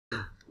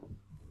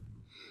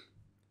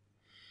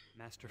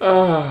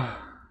Ah.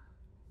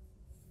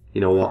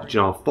 You know what? Do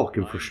you know how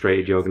fucking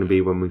frustrated you're going to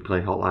be when we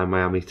play Hotline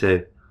Miami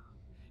 2?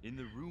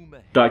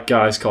 That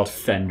guy's called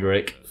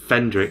Fendrick.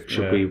 Fendrick,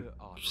 should we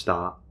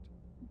start?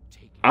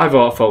 I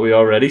thought we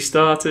already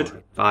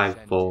started.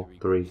 5, 4,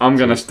 3. I'm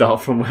going to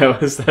start from where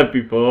I said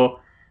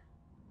before.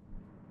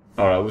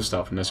 Alright, we'll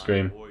start from the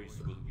screen.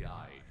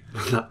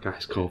 That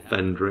guy's called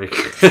Fendrick.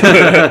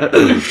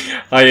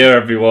 Hiya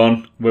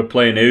everyone, we're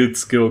playing old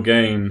school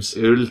games.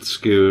 Old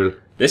school.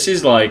 This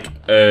is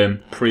like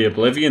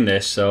pre-Oblivion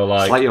this, so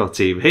like... It's like your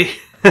TV.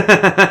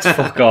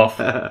 Fuck off.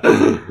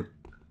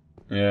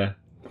 Yeah.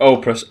 Oh,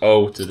 press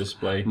O to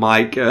display.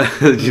 Mike,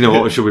 you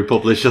know what, should we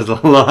publish as a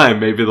line?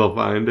 Maybe they'll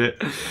find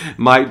it.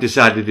 Mike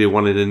decided he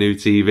wanted a new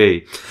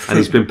TV, and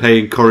he's been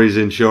paying Curry's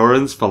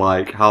insurance for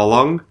like, how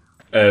long?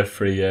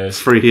 3 years.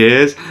 3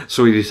 years.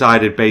 So he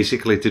decided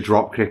basically to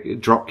drop kick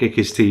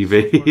his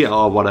TV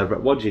or whatever.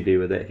 What did you do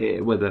with it? Hit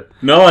it with a...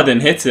 No, I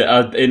didn't hit it.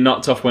 It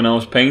knocked off when I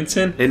was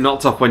painting. It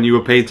knocked off when you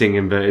were painting,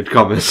 inverted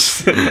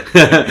commas.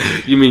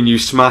 You mean you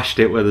smashed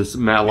it with a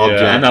metal object?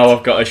 Yeah, and now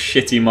I've got a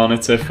shitty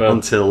monitor for...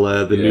 Until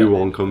the new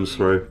one comes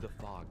through.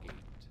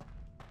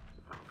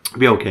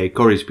 Be okay,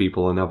 Curry's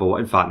people will never...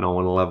 In fact, no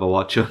one will ever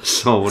watch us,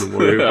 so I wouldn't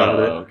worry about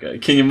it. Okay.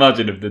 Can you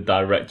imagine if the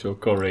director of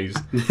Curry's...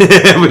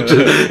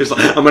 It's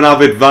like, I'm an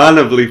avid fan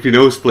of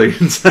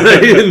leafy-no-spleens in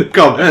the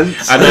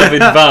comments. An avid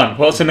fan?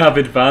 What's an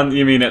avid fan?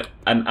 You mean an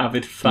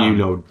avid fan? You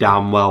know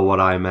damn well what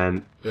I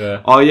meant.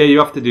 Yeah. Oh yeah, you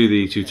have to do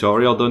the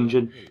tutorial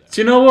dungeon.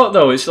 Do you know what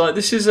though? It's like,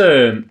 this is...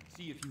 Do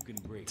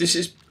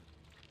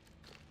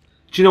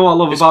you know what I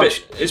love about...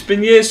 It's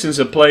been years since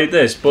I played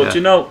this, but do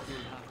you know...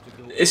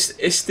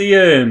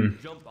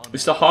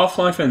 It's the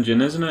Half-Life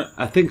engine, isn't it?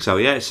 I think so,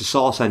 yeah. It's a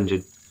Source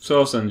engine.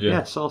 Source engine?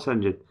 Yeah, Source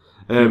engine.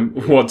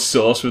 What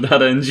source with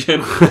that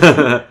engine?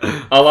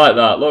 I like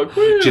that. Look.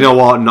 Do you know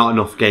what? Not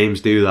enough games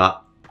do that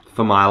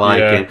for my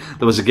liking. Yeah.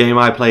 There was a game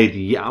I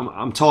played,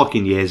 I'm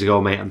talking years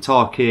ago, mate. I'm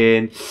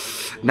talking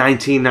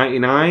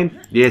 1999,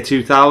 year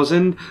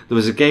 2000. There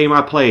was a game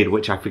I played,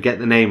 which I forget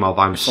the name of.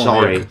 I'm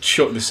sorry. I could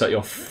chuck this at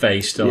your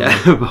face, don't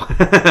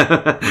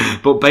I?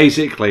 But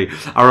basically,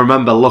 I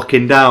remember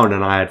looking down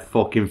and I had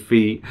fucking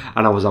feet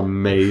and I was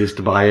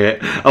amazed by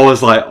it. I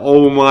was like,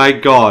 oh my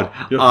god,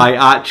 I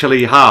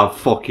actually have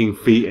fucking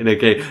feet in a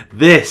game.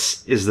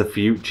 This is the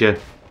future.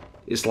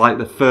 It's like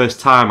the first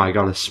time I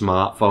got a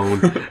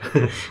smartphone.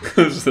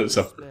 That's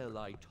a...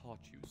 I taught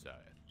you, sire,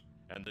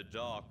 and the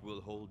dark will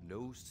hold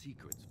no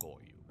secrets for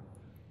you.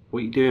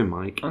 What are you doing,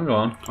 Mike? Hang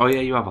on. Oh yeah,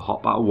 you have a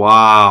hot bat.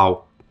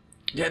 Wow.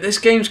 Yeah, this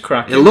game's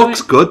cracking. It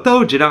looks good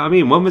though, do you know what I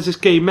mean? When was this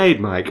game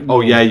made, Mike? Oh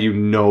yeah, you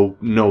know,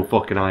 no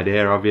fucking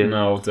idea, have you?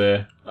 No,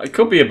 dear. It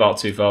could be about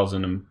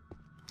 2000 and...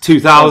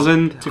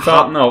 2000?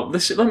 2000? No,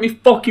 let me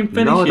fucking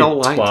finish. No, I don't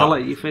it, like twat. to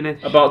let you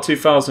finish. About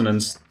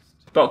 2006.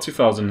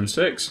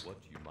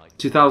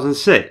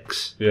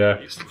 2006?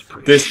 Yeah.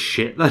 This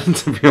shit then,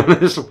 to be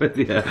honest with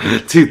you.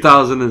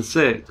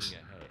 2006.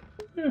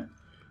 Yeah.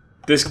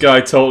 This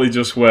guy totally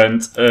just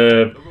went...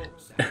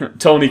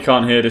 Tony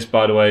can't hear this,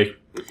 by the way.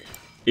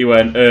 He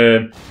went,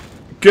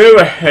 go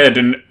ahead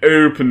and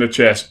open the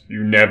chest.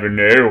 You never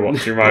know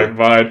what you might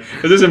find.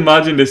 I just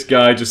imagine this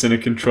guy just in a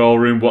control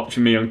room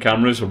watching me on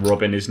cameras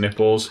rubbing his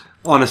nipples.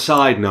 On a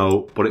side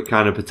note, but it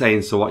kind of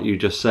pertains to what you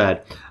just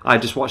said, I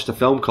just watched a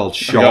film called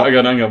Shot.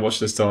 Hang on, watch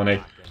this,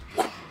 Tony.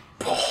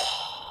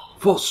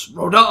 Fuss,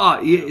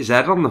 Rodata! He hit his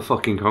head on the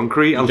fucking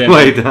concrete on the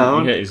way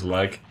down. He hit his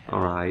leg.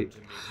 Alright.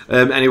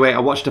 Anyway, I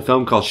watched a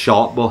film called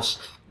Short Bus,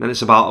 and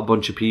it's about a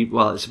bunch of people,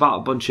 well, it's about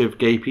a bunch of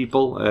gay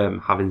people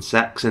having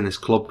sex in this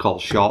club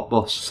called Short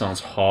Bus. Sounds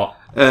hot.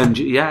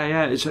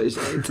 Yeah,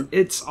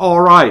 it's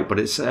alright, but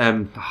it's,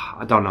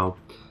 I don't know.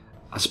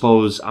 I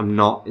suppose I'm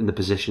not in the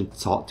position to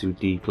talk too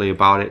deeply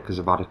about it, because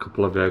I've had a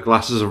couple of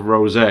glasses of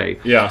rosé.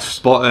 Yes.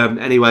 But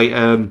anyway,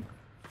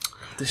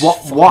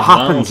 what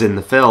happens in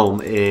the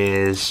film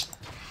is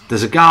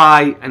there's a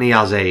guy and he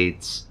has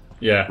AIDS.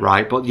 Yeah.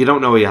 Right, but you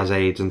don't know he has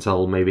AIDS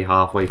until maybe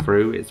halfway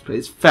through.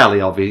 It's fairly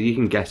obvious. You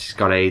can guess he's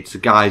got AIDS. The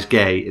guy's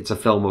gay. It's a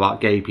film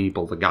about gay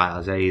people. The guy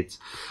has AIDS.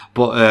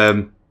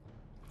 But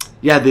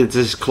yeah, there's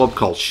this club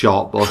called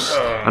Short Bus,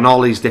 and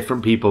all these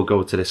different people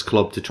go to this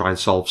club to try and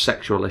solve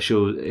sexual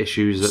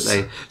issues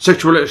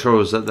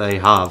that they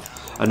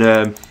have.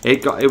 And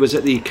it was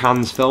at the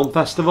Cannes Film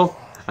Festival,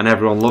 and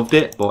everyone loved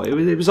it. But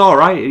it was all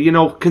right, you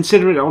know,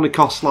 considering it only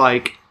cost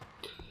like,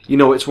 you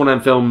know, it's one of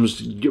them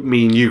films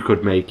me and you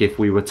could make if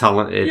we were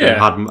talented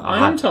and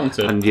I'm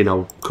talented, and you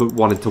know,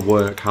 wanted to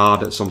work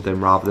hard at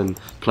something rather than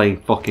playing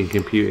fucking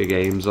computer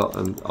games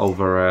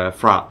over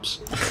fraps.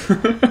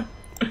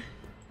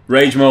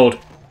 Rage mode.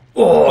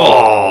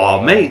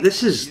 Oh, mate,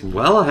 this is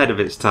well ahead of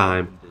its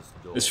time.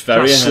 It's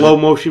very ahead. Slow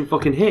motion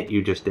fucking hit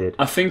you just did.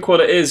 I think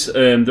what it is,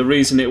 the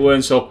reason it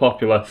weren't so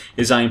popular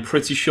is I'm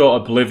pretty sure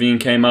Oblivion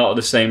came out at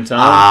the same time.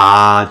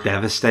 Ah,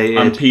 devastated.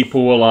 And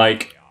people were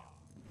like,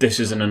 "This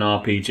isn't an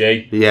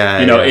RPG." Yeah,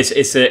 you know, yeah.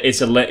 it's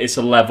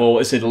a level,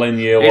 it's a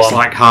linear one. It's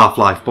like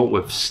Half-Life, but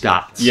with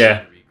stats.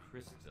 Yeah.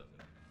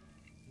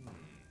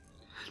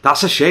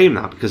 That's a shame,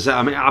 that, because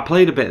I mean, I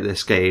played a bit of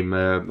this game.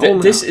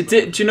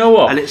 Do you know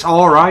what? And it's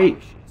all right.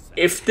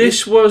 If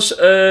this was,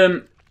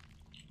 do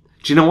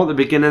you know what the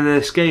beginning of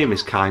this game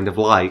is kind of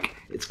like?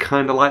 It's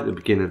kind of like the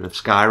beginning of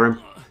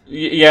Skyrim.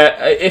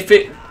 Yeah, if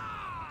it.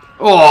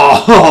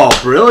 Oh,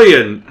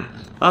 brilliant!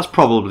 That's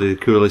probably the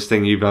coolest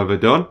thing you've ever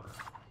done.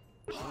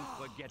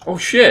 Oh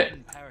shit!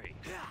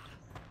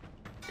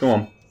 Come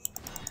on.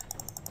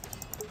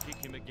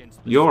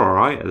 You're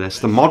alright at this.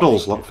 The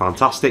models look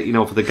fantastic, you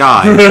know, for the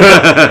guy.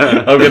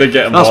 I'm gonna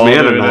get them. That's all me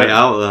on a doing night it.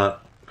 out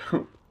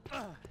there.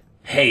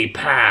 Hey,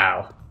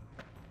 pal.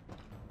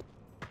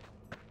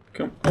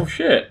 Come. Oh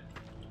shit.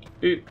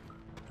 Dude,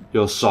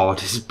 Your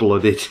sword is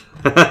blooded.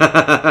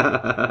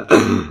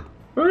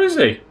 where is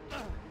he?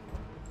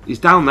 He's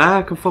down there.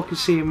 I can fucking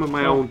see him with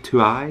my own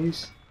 2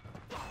 eyes.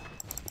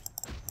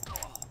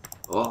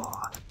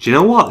 Oh. Do you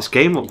know what? This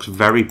game looks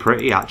very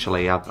pretty,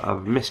 actually.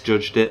 I've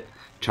misjudged it.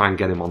 Try and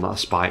get him on that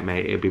spike,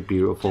 mate. It'd be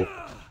beautiful.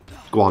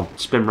 Go on,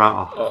 spin right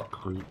off. Oh.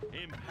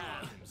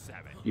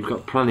 You've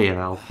got plenty of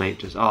health, mate.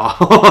 Just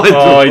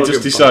Oh, he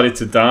just decided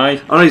to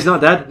die. Oh no, he's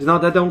not dead. He's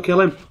not dead. Don't kill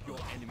him.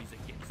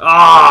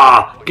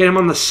 Ah! Get him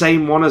on the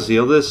same one as the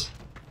others.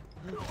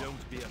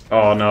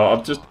 Oh no,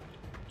 I've just.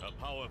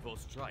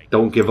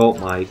 Don't give up,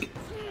 Mike.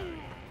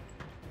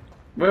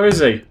 Where is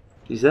he?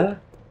 He's there.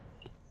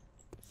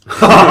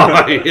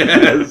 Oh,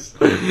 yes.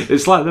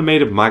 It's like they're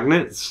made of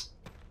magnets.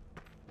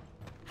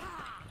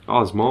 Oh,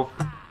 there's more.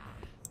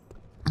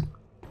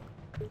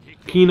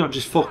 Can you not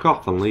just fuck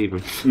off and leave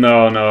him?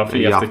 No, I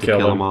think you have to kill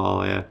kill them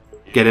all, yeah.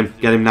 Get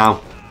him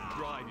now.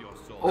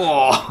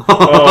 Oh,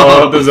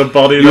 oh, there's a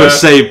body there. You were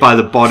saved by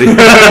the body.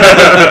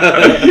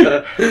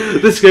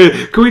 This game,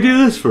 can we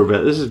do this for a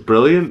bit? This is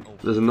brilliant.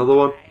 There's another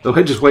one.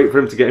 Oh, just wait for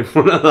him to get in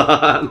front of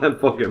that and then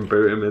fucking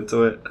boot him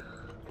into it.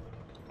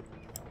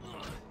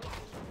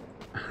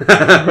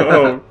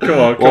 Oh,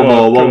 come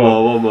on,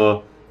 One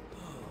more.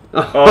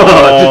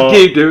 Oh. Just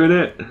keep doing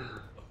it.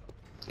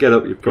 Get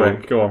up, you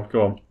prick. Go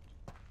on.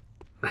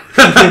 Right,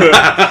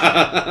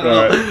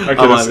 I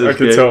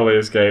can totally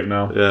escape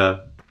now. Yeah.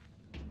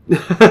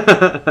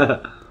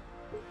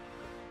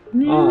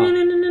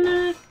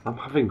 Oh, I'm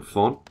having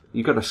fun.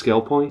 You got a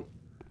skill point?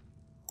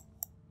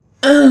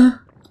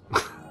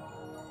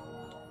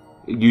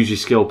 Use your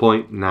skill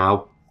point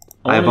now.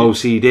 I have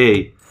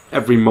OCD.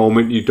 Every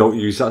moment you don't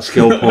use that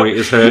skill point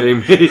is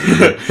hurting me.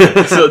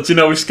 So, do you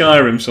know with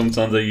Skyrim,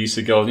 sometimes I used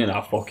to go,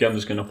 fuck it, I'm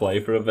just going to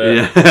play for a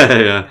bit.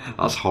 Yeah.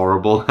 That's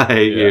horrible. I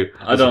hate you.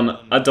 I don't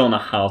know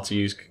how to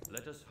use...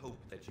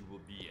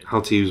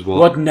 How to use what?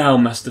 What now,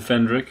 Master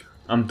Fendrick?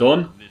 I'm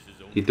done.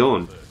 You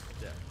done?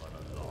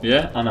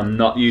 Yeah, and I'm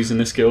not using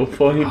the skill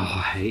point. Oh,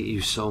 I hate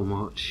you so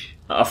much.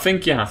 I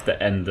think you have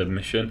to end the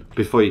mission.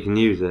 Before you can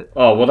use it.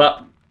 Oh, well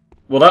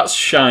that's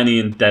shiny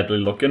and deadly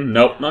looking.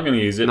 Nope, not going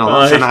to use it. No,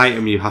 that's an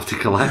item you have to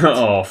collect.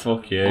 Oh,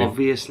 fuck you.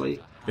 Obviously.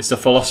 It's the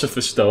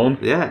Philosopher's Stone.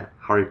 Yeah,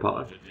 Harry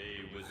Potter.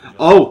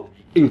 Oh,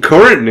 in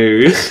current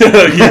news... You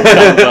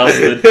damn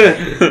bastard.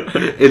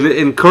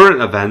 in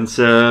current events,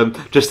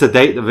 just to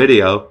date the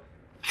video...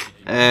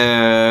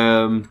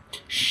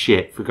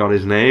 shit, forgot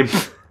his name.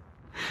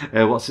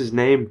 What's his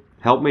name?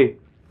 Help me.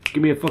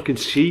 Give me a fucking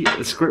sheet,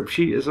 a script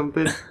sheet or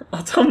something.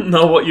 I don't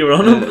know what you're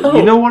on about.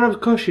 You know what? Of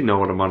course you know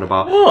what I'm on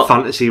about. What?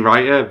 Fantasy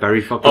writer,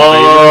 very fucking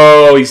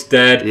Oh, famous. he's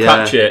dead. Yeah.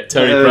 Pratchett.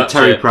 Terry Pratchett.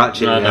 Terry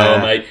Pratchett, I yeah. know,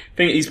 mate. I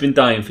think he's been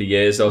dying for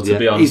years, though, to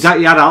be honest. He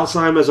had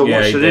Alzheimer's. I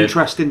watched he an did.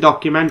 interesting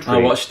documentary. I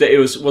watched it. It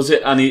was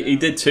it, and he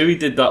did too. He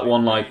did that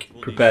one, like,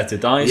 Prepare to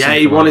Die. Yeah,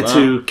 he wanted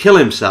to kill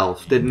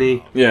himself, didn't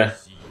he? Yeah.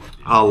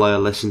 I'll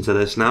listen to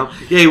this now.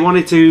 Yeah, he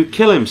wanted to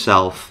kill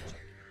himself.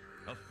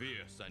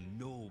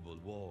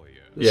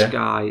 This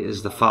guy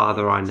is the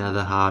father I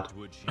never had.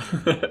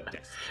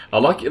 I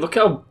like it. Look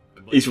how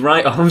his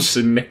right arm's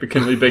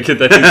significantly bigger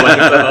than his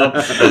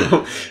left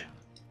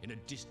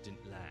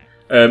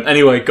arm.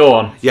 Anyway, go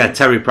on. Yeah,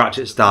 Terry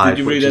Pratchett's died. Did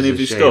you read any of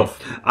his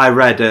stuff? I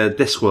read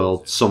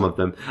Discworld, some of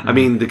them. I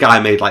mean, the guy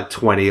made like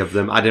 20 of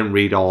them. I didn't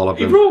read all of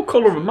them. He wrote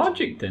Colour of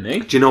Magic, didn't he?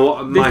 Do you know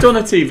what? They've done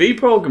a TV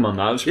programme on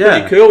that. It was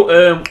pretty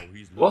cool.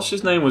 What's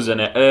his name was in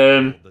it?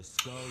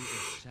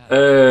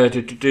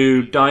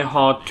 Die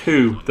Hard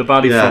 2, the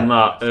baddie from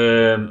that.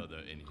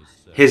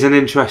 Here's an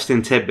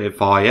interesting tidbit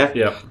for you.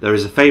 Yeah. There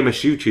is a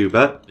famous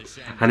YouTuber,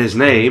 and his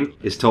name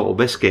is Total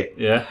Biscuit.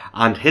 Yeah.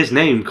 And his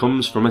name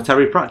comes from a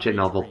Terry Pratchett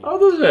novel. Oh,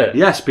 does it?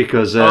 Yes,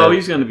 because...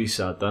 he's going to be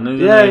sad then, isn't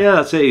he? Yeah,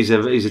 that's it.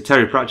 He's a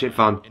Terry Pratchett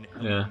fan.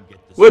 Yeah.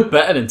 We're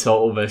better than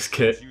Total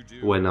Biscuit.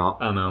 We're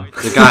not. I know.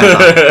 The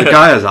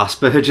guy has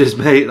Asperger's,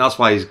 mate. That's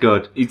why he's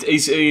good.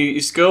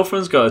 His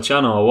girlfriend's got a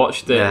channel. I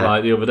watched it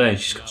like the other day. And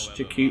she's got such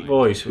a cute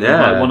voice.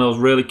 Yeah. Like one of those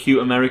really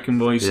cute American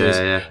voices.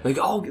 Yeah.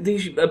 Like,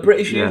 these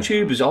British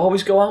YouTubers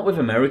always go out with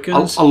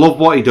Americans. I love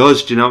what he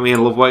does. Do you know what I mean? I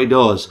love what he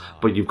does.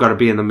 But you've got to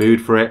be in the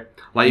mood for it.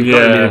 Like, you've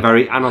got to be in a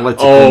very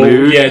analytical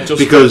mood. Yeah, just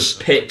because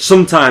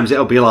sometimes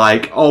it'll be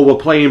like, we're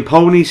playing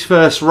Pony's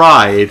First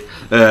Ride.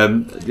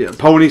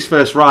 Pony's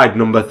First Ride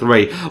number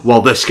 3.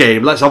 Well, this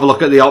game, let's have a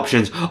look at the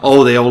options.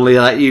 They only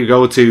let you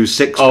go to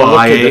 6 by look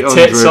at 800. the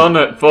tits on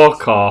it.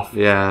 Fuck off.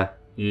 Yeah.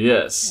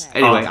 Yes.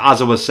 Anyway,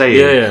 as I was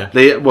saying,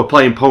 they were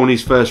playing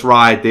Pony's First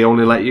Ride. They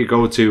only let you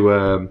go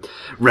to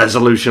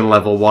resolution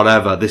level,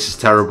 whatever. This is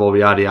terrible,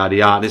 yada yada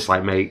yada. And it's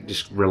like, mate,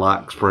 just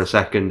relax for a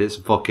second. It's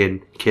a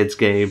fucking kids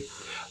game.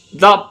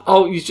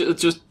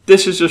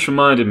 This has just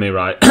reminded me,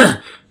 right?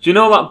 Do you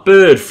know that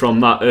bird from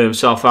that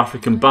South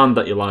African band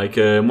that you like?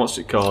 What's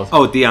it called?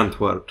 Oh, the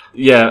Antwerp.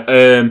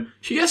 Yeah.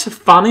 She gets a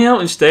fanny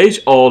out on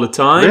stage all the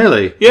time.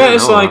 Really? Yeah,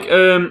 it's like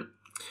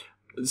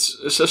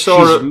it's a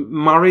sort She's of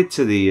married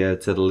to the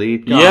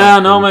lead guy. Yeah,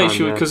 no, mate.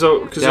 Because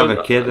They have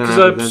a kid and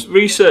I everything.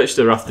 researched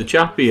her after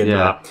Chappie and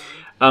that,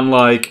 and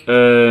like,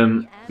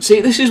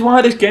 see, this is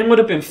why this game would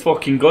have been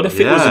fucking good if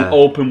it was an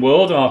open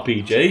world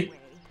RPG.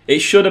 It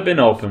should have been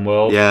open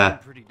world. Yeah.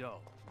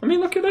 I mean,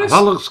 look at this.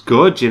 That looks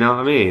good. You know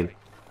what I mean?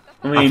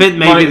 I think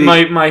maybe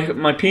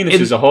my penis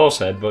is a horse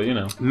head, but you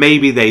know.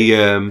 Maybe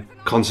they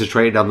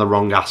concentrated on the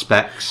wrong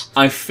aspects.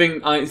 I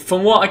think,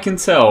 from what I can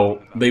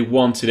tell, they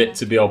wanted it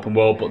to be open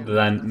world, but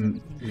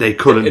then they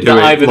couldn't do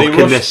it.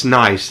 Looking this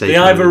nice, they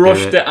either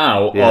rushed it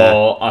out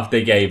or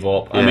they gave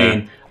up. Yeah. I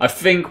mean, I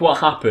think what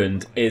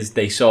happened is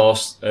they saw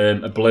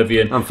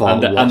Oblivion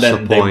and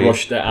then they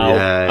rushed it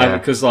out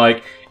because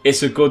like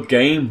it's a good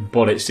game,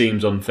 but it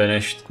seems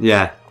unfinished.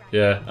 Yeah.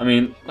 Yeah. I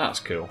mean,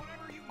 that's cool.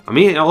 I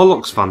mean, it all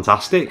looks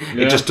fantastic.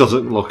 Yeah. It just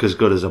doesn't look as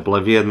good as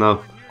Oblivion,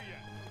 though.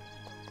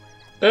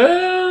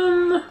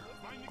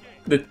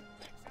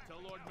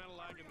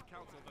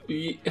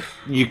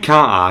 You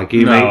can't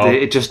argue,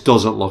 mate. It just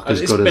doesn't look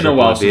as good as Oblivion. It's been a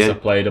while since I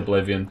played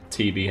Oblivion,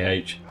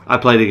 TBH. I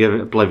played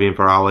Oblivion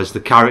for hours. The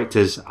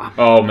characters...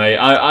 Oh, mate.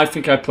 I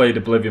think I played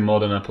Oblivion more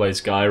than I played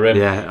Skyrim.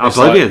 Yeah,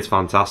 Oblivion's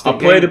fantastic. I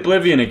played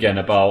Oblivion again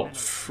about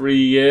 3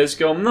 years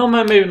ago. No,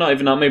 maybe not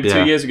even that. Maybe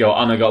 2 years ago.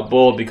 And I got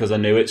bored because I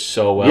knew it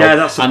so well. Yeah,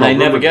 that's the problem.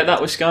 And I never get that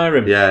with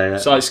Skyrim. Yeah.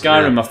 So like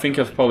Skyrim, I think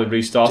I've probably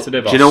restarted it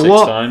about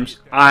 6 times.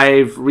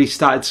 I've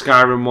restarted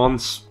Skyrim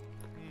once.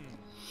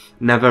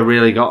 Never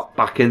really got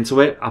back into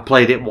it. I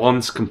played it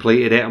once,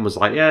 completed it, and was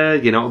like, yeah,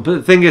 you know. But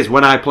the thing is,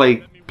 when I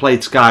played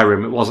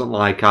Skyrim, it wasn't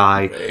like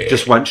I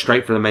just went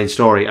straight for the main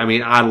story. I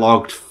mean, I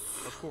logged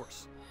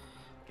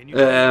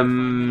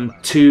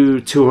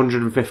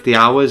 250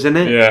 hours in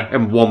it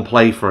in one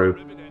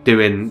playthrough,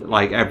 doing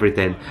like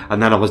everything,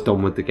 and then I was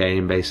done with the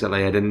game.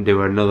 Basically, I didn't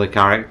do another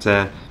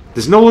character.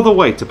 There's no other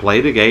way to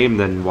play the game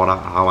than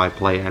how I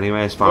play it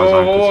anyway, as far as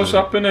I'm concerned. What's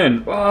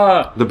happening?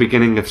 Ah. The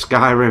beginning of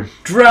Skyrim.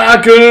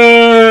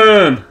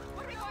 Dragon!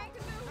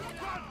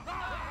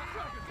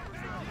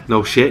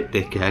 No shit,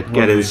 dickhead.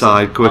 Get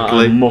inside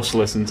quickly. I must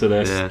listen to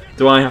this. Yeah.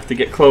 Do I have to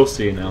get close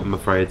to you now? I'm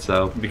afraid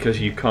so.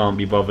 Because you can't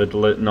be bothered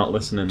not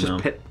listening now.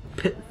 Just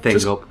pit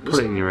thing up, put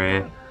it in your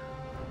ear.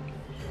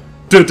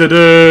 Da da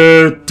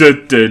da da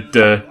da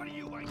da.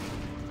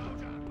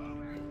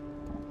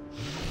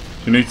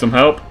 Do you need some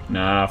help?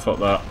 Nah, fuck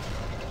that.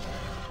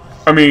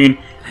 I mean...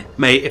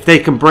 Mate, if they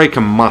can break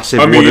a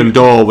massive wooden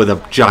door with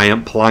a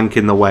giant plank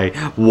in the way,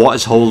 what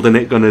is holding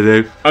it going to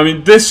do? I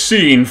mean, this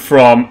scene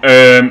from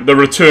The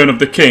Return of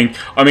the King,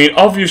 I mean,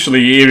 obviously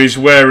he is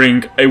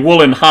wearing a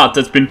woolen hat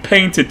that's been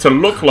painted to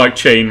look like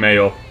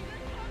chainmail.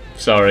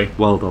 Sorry.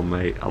 Well done,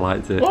 mate. I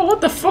liked it. Well, what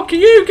the fuck are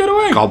you? Get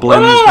away.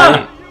 Goblins, mate.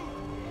 I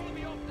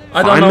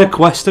don't know. Find the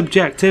quest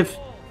objective.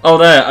 Oh,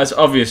 there. It's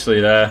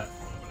obviously there.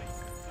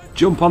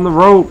 Jump on the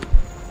rope.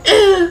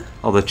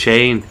 Or the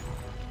chain.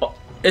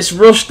 It's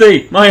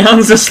rusty. My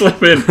hands are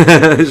slipping.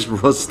 It's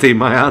rusty.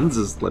 My hands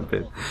are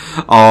slipping.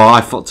 Oh, I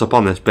fucked up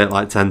on this bit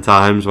like 10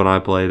 times when I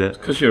played it.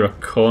 Because you're a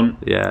cunt.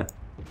 Yeah.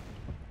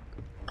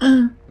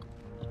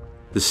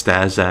 The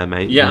stairs there,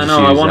 mate. Yeah, I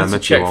know. I wanted to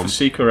check for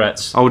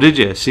secrets. Oh, did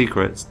you?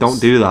 Secrets.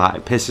 Don't do that.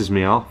 It pisses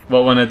me off.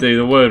 What, when I do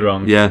the word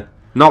wrong? Yeah.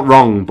 Not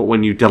wrong, but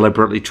when you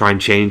deliberately try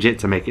and change it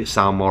to make it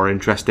sound more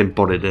interesting,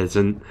 but it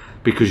isn't,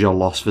 because you're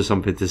lost for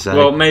something to say.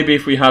 Well, maybe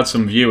if we had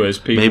some viewers,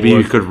 people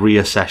you could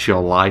reassess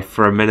your life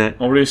for a minute.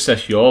 Or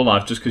reassess your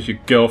life just because your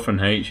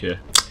girlfriend hates you.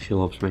 She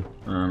loves me.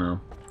 I don't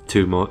know.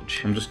 Too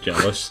much. I'm just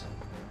jealous.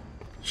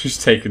 She's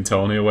taken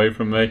Tony away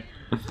from me.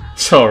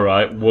 It's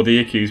alright. Woody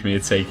accused me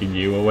of taking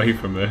you away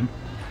from him.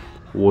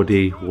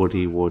 Woody,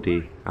 Woody,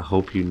 Woody. I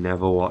hope you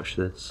never watch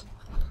this.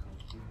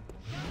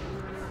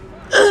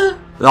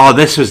 Oh,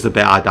 this was the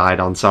bit I died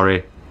on,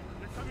 sorry.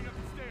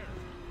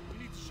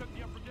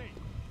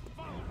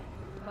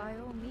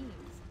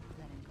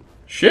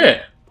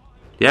 Shit.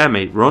 Yeah,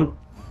 mate, run.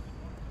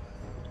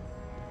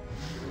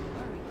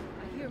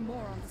 I hear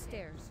more on the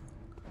stairs.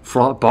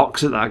 Throw a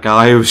box at that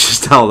guy who was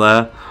just out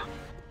there.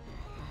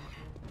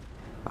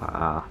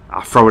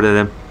 I'll throw it at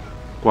him.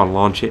 Go on,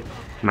 launch it.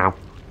 Now.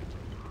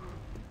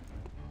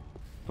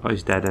 Oh,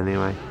 he's dead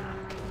anyway.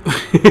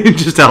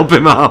 Just help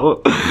him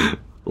out.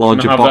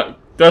 Launch a box.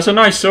 That's a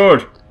nice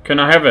sword. Can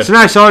I have it? It's a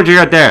nice sword you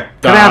got there.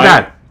 Can I have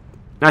that?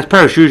 Nice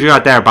pair of shoes you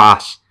got there,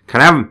 boss. Can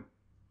I have them?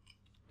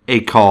 A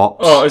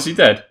corpse. Oh, is he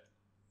dead?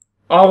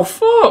 Oh,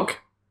 fuck.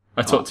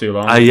 I took too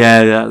long.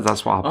 Yeah,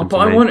 that's what happened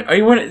to me.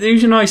 It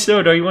was a nice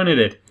sword. Oh, you wanted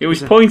it. It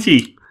was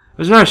pointy.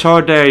 There's a nice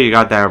sword there you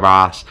got there,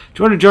 boss. Do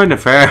you want to join the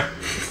fair?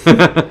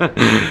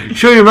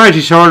 Show your mighty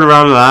sword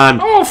around the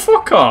land. Oh,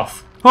 fuck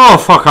off. Oh,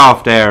 fuck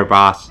off there,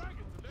 boss.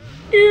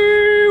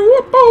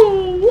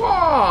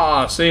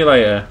 See you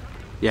later.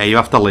 Yeah, you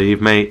have to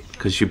leave, mate,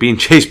 because you're being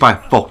chased by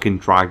a fucking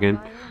dragon.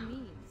 By all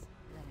means,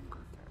 let him go.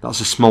 That's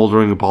a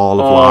smouldering ball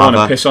of Oh, I lava.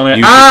 wanna piss on it.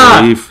 You Ah!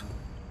 should leave.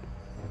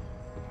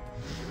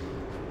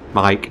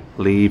 Mike,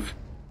 leave.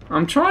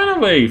 I'm trying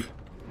to leave.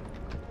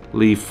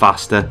 Leave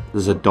faster.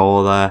 There's a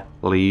door there.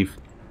 Leave.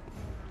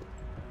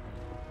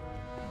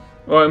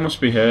 Oh, it must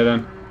be here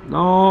then.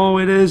 No,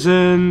 it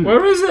isn't.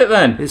 Where is it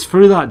then? It's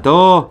through that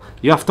door.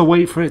 You have to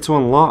wait for it to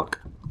unlock.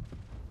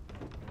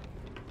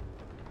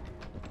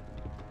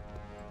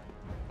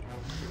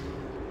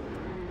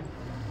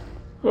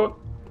 What?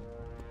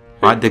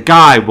 Right, the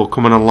guy will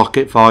come and unlock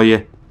it for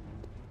you.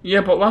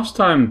 Yeah, but last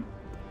time.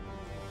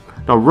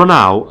 No, run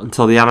out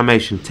until the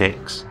animation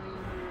ticks.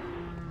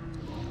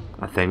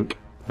 I think.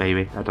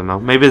 Maybe. I don't know.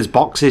 Maybe there's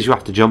boxes you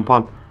have to jump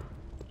on.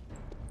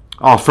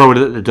 Oh, throw it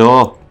at the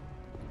door.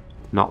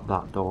 Not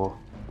that door.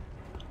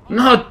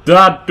 Not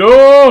that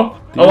door!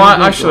 The Oh,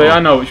 other actually, door. I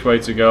know which way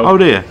to go. Oh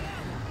dear.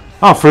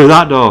 Oh, through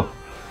that door.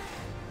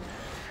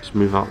 Just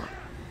move on.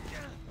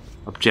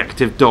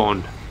 Objective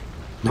done.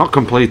 Not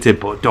completed,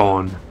 but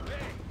done.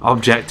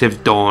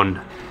 Objective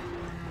done.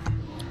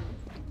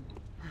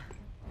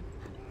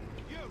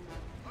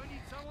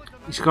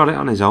 He's got it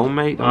on his own,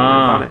 mate. Don't worry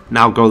about it.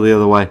 Now go the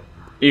other way.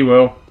 He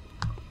will.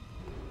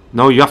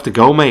 No, you have to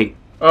go, mate.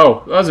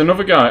 Oh, there's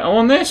another guy. I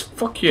want this.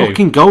 Fuck you.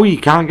 Fucking go, you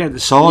can't get the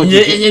sword.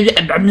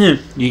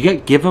 You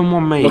get given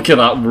one, mate. Look at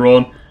that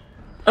run.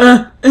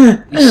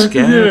 He's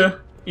scared.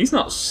 He's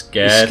not He's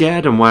scared.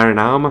 scared and wearing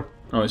armour.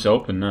 Oh, it's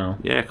open now.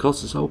 Yeah, of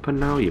course it's open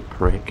now, you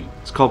prick.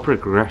 It's called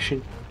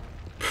progression.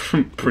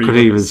 Pre- Couldn't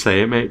even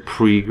say it, mate.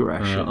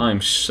 Progression. I'm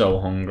so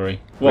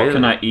hungry. What Really?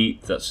 can I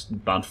eat that's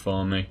bad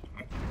for me?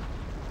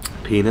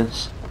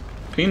 Penis.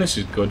 Penis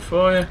is good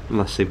for you.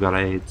 Unless they've got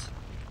AIDS.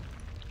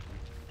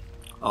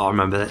 Oh, I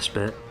remember this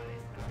bit.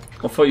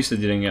 I thought you said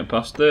you didn't get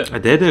past it. I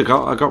did. I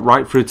got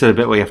right through to the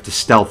bit where you have to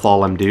stealth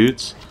all them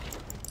dudes.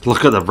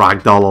 Look at the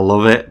ragdoll. I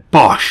love it.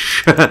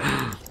 Bosh.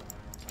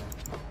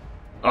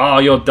 Oh,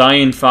 you're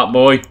dying, fat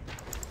boy.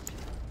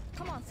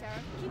 Come on, Sarah.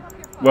 Keep up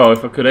your fight. Well,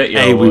 if I could hit you,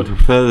 Hey, I we would.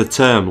 prefer the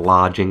term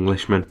large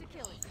Englishman.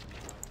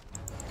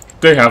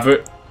 They have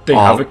it. They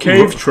have a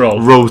cave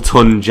troll.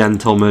 Rotund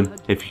gentleman,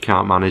 if you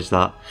can't manage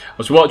that. I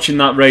was watching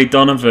that Ray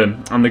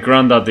Donovan, and the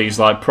granddad, these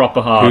like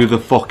proper hard. Who the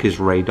fuck is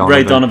Ray Donovan?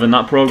 Ray Donovan,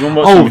 that program.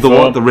 Watched Oh, it the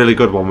before. one, the really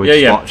good one we Yeah,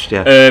 just yeah. watched,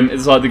 yeah.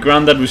 It's like the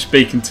granddad was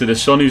speaking to the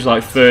son who's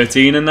like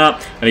 13 and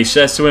that, and he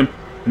says to him,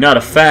 "You're not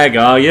a fag,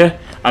 are you?"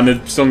 And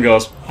the son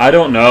goes, "I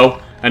don't know."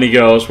 And he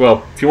goes,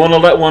 "Well, if you want to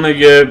let one of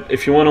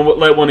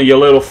your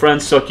little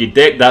friends suck your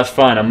dick, that's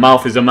fine. A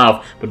mouth is a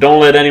mouth, but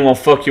don't let anyone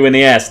fuck you in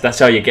the ass. That's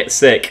how you get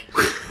sick."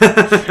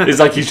 It's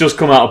like he's just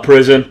come out of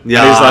prison.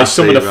 Yeah, and he's like I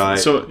some see, of the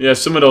right.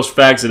 some of those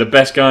fags are the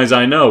best guys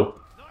I know.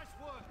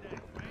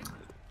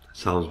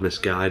 Sounds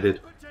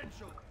misguided,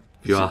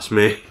 if you ask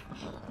me.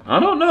 I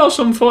don't know.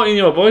 Some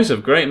 14-year-old boys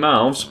have great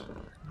mouths.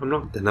 I'm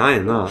not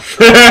denying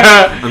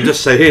that. I'm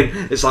just saying,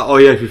 it's like, oh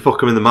yeah, if you fuck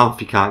them in the mouth,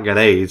 you can't get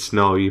AIDS.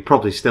 No, you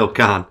probably still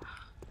can.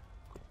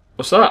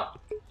 What's that?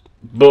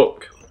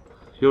 Book.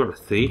 You're a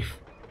thief.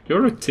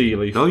 You're a tea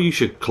leaf. No, you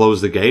should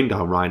close the game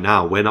down right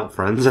now. We're not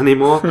friends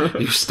anymore.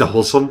 You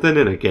stole something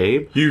in a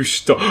game. You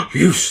stole.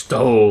 You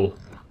stole.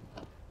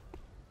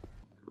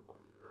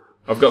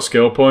 I've got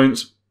skill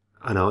points.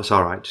 I know, it's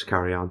alright, just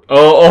carry on.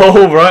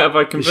 Oh, right. Have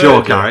I converted? It's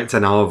your it? character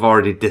now, I've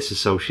already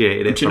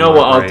disassociated it. Do you from know my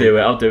what? I'll brain. do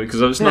it. I'll do it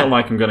because it's not Yeah.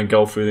 like I'm going to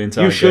go through the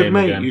entire You should, game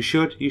mate. again. You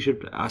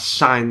should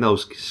assign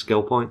those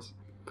skill points.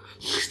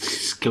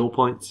 Skill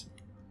points.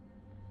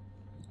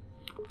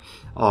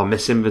 Oh,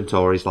 miss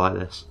inventories like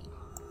this.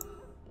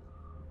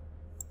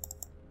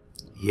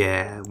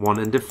 Yeah, 1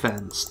 in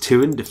defense,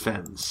 2 in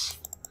defense.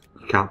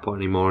 You can't put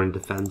any more in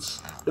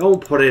defense.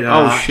 Don't put it Oh,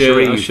 out. shit,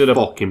 I You should've-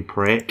 fucking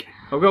prick.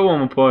 I've got one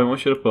more point. What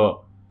should I put?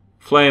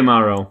 Flame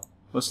arrow.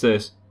 What's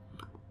this?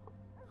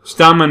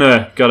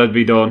 Stamina. Gotta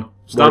be done. What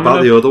Stamina.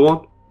 about the other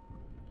one?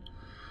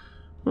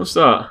 What's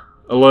that?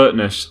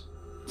 Alertness.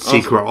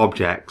 Secret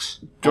objects.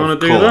 Do you Of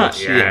want to do that?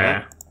 course,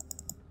 yeah.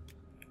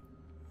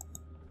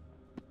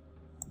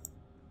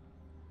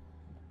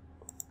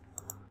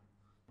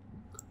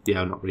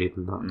 Yeah, I'm not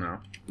reading that.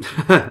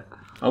 No.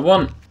 I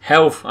want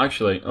health,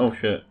 actually. Oh,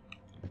 shit.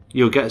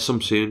 You'll get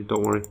some soon,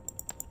 don't worry.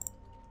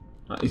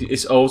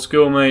 It's old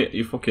school, mate.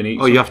 You fucking eat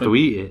Oh, you have something. to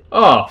eat it.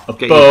 Oh, a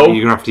You're bow.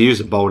 going to have to use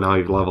a bow now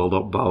you've leveled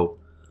up bow.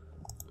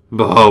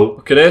 Bow.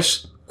 Look at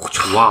this.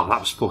 Wow, that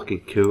was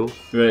fucking cool.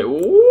 Right.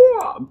 Ooh.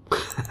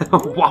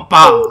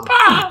 Whoppa!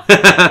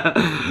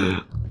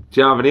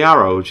 Do you have any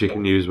arrows you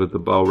can use with the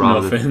bow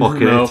rather than Nothing.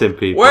 fucking No. hitting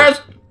people?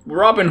 Where's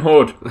Robin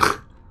Hood?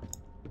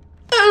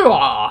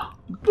 Bwah.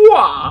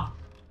 Bwah.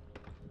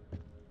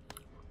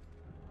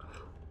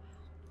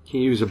 Can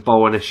you use a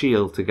bow and a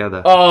shield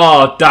together?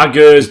 Oh,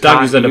 daggers.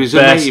 Daggers are Can't the use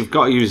 'em, mate, best. You've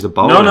got to use the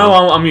bow. No, now.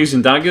 no, I'm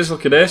using daggers.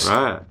 Look at this.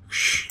 Right.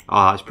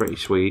 Oh, that's pretty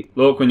sweet.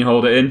 Look, when you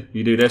hold it in,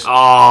 you do this.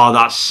 Oh,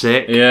 that's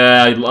sick.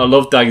 Yeah, I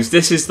love daggers.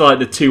 This is like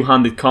the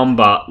two-handed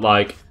combat,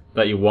 like,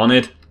 that you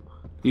wanted.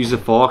 Use a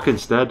fork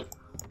instead.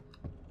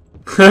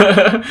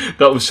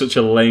 That was such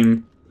a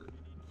lame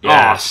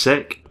Yeah. Oh,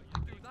 sick.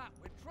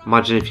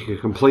 Imagine if you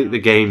could complete the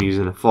game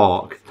using a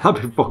fork.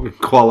 That'd be fucking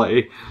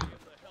quality.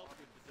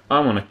 I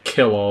want to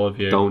kill all of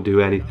you. Don't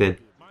do anything.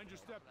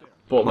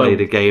 But Play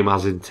the game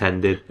as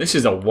intended. this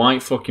is a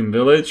white fucking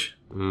village.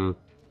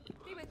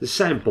 It's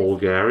set in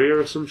Bulgaria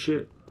or some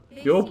shit.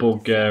 You're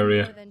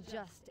Bulgaria. More than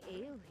just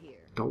ale here.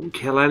 Don't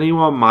kill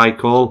anyone,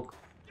 Michael.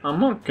 I'm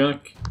not gonna...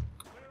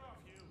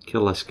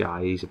 Kill this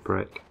guy, he's a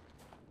prick.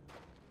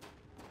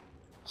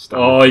 Stop.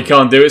 Oh, you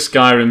can't do it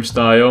Skyrim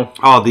style.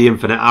 Oh, the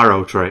infinite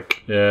arrow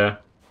trick. Yeah.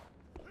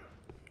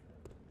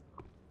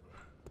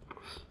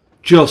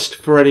 Just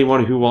for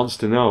anyone who wants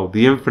to know,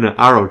 the infinite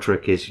arrow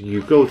trick is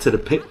you go to the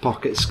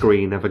pickpocket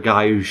screen of a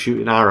guy who's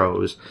shooting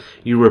arrows,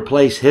 you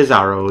replace his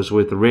arrows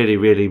with really,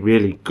 really,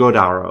 really good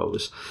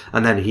arrows,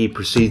 and then he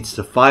proceeds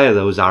to fire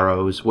those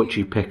arrows, which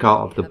you pick out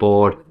of the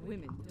board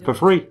for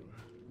free.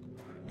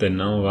 Didn't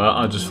know that.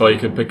 I just thought you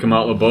could pick them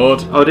out of the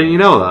board. Oh, didn't you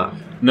know that?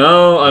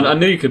 No, I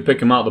knew you could pick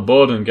them out of the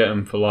board and get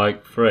them for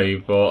like free,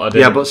 but I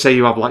didn't. Yeah, but say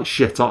you have like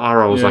shit hot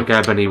arrows, Yeah. like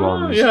ebony Oh,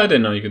 ones. yeah, I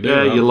didn't know you could do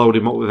Yeah, that. you load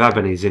him up with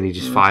ebonies and he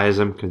just fires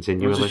them I'll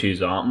continually. just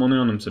use art money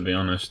on them, to be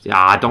honest.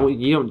 Yeah, you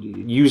don't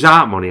use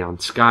art money on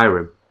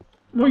Skyrim.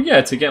 Well, yeah,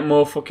 to get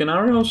more fucking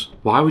arrows.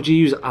 Why would you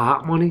use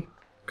art money?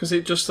 Because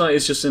it's just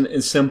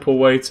a simple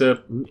way to...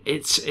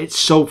 It's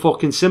so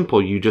fucking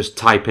simple. You just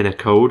type in a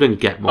code and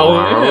get more Oh,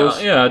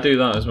 arrows. yeah, I do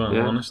that as well,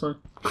 Yeah. honestly.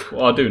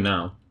 Well, I do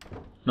now.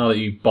 Now that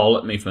you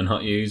bollock me for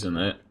not using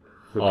it.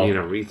 For being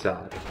a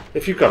retard.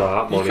 If you've got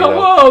art You money, can't,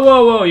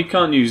 though. whoa, you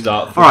can't use that.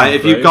 All right,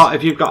 if you've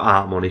got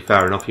art money,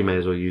 fair enough. You may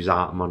as well use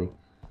art money.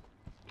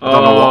 I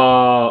don't know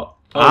what.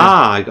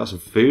 I got some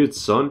food,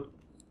 son.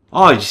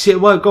 Oh, you see?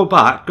 Well, go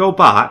back.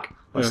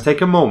 Let's Yeah.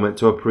 take a moment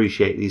to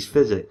appreciate these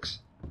physics.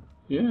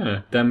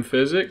 Yeah, dem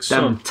physics,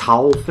 Them son.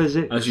 towel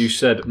physics. As you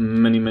said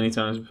many, many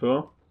times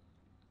before.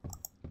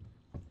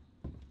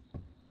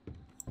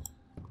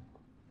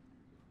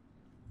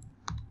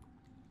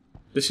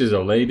 This is a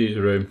ladies'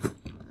 room.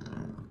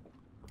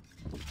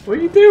 What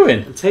are you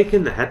doing? I'm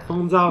taking the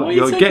headphones out. What are you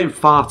You're taking? getting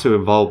far too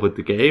involved with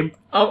the game.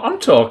 I'm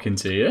talking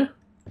to you.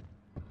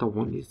 I don't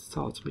want you to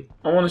talk to me.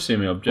 I want to see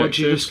my What objectives.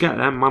 did you just get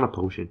then? Mana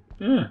potion.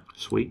 Yeah.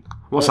 Sweet.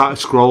 What's that? A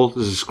scroll?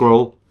 There's a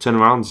scroll. Turn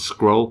around, there's a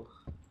scroll.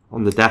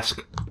 On the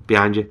desk.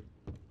 Behind you.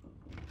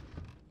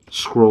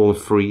 Scroll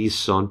of freeze,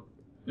 son.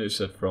 It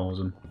said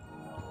frozen.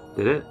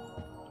 Did it?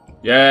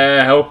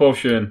 Yeah, health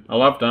potion.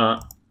 I'll have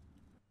that.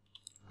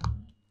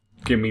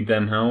 Give me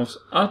them health.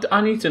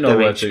 I need to know Them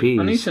where HPs. to.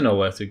 I need to know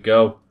where to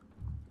go.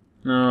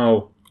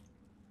 No.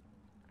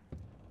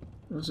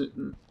 Was it?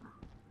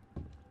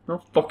 No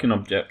fucking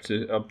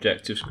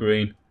objective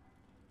screen.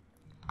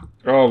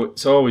 Oh,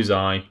 it's always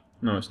I.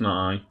 No, it's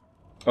not I.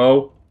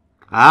 Oh,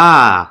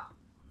 Ah!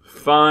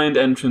 find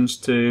entrance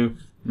to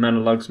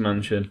Menelag's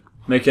mansion.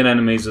 Making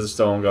enemies of the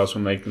Storm Gods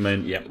will make them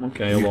in. Yep.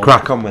 Okay. I You won't.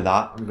 crack on with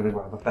that. I'm gonna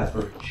grab a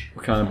beverage.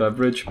 What kind of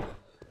beverage?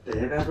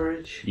 Beer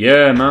beverage?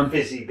 Yeah, man.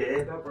 Fizzy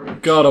beer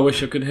beverage. God, I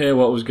wish I could hear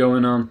what was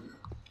going on.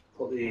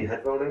 Put the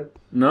headphone in.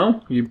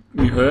 No, you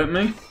hurt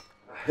me.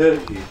 I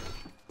heard you.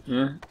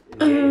 Yeah. In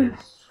the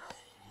anus.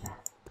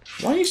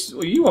 Why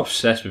are you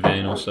obsessed with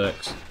anal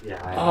sex?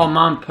 Yeah, Oh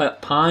man,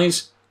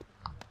 pies.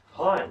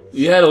 Pies?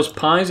 Yeah, those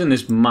pies in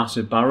this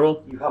massive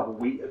barrel. You have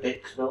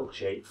Weetabix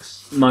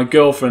milkshakes. My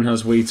girlfriend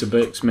has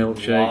Weetabix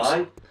milkshakes.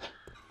 Why?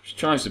 She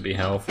tries to be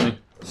healthy.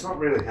 It's not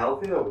really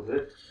healthy though, is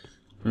it?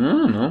 I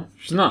don't know.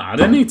 She's not had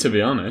any, to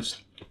be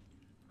honest.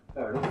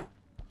 Fair enough.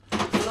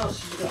 What else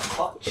have you got?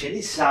 Hot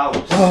chili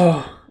sauce.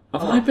 Oh,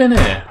 have I been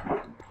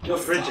here? Your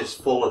fridge is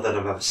fuller than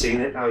I've ever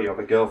seen it. Now you have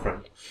a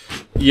girlfriend.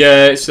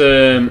 Yeah, it's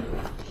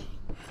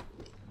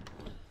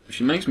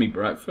she makes me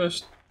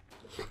breakfast.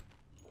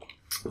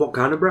 What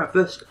kind of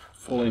breakfast?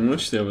 Full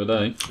English the other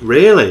day.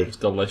 Really? It's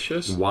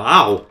delicious.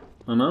 Wow.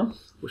 I know.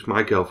 Wish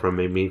my girlfriend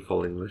made me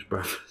full English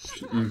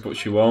breakfast. But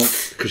she won't.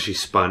 Because she's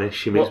Spanish.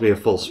 She makes What? me a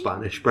full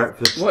Spanish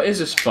breakfast. What is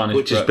a Spanish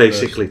Which is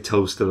breakfast? basically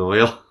toast and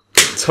oil.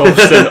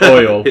 Toast and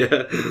oil.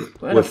 Yeah.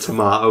 Where With the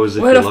tomatoes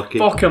if Where you're the lucky.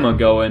 fuck am I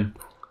going?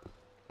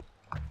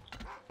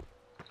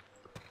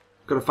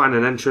 Gotta find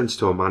an entrance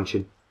to a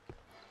mansion.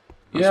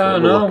 That's Yeah, I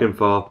what we're know. looking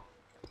for.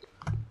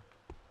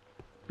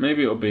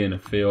 Maybe it'll be in a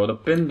field.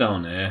 I've been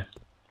down here.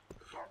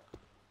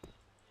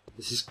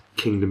 This is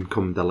Kingdom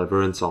Come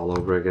Deliverance all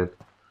over again.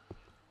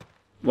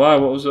 Why?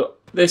 What was it?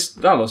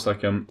 That looks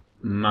like a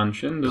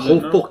mansion. The Does whole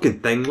it not? fucking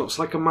thing looks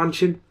like a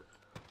mansion.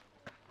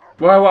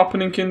 Why? What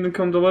happened in Kingdom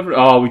Come Deliverance?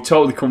 Oh, we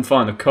totally couldn't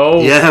find the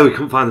coal. Yeah, we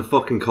couldn't find the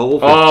fucking coal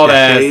for Oh,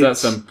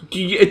 decades.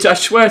 that's I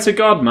swear to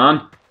God,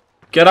 man.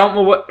 Get out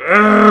my way.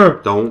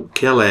 Urgh. Don't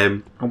kill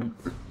him.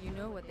 You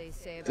know what they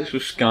say about This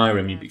was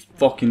Skyrim. You'd be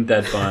fucking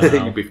dead by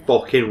now. You'd be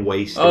fucking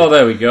wasted. Oh,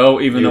 there we go.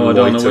 Even You though I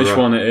don't know loiterer. which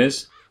one it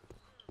is.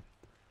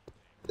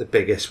 The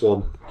biggest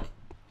one.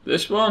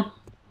 This one.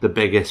 The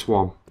biggest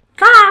one.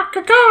 Caw,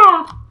 caw,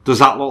 caw. Does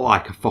that look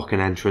like a fucking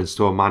entrance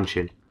to a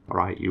mansion?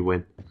 Alright, you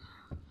win.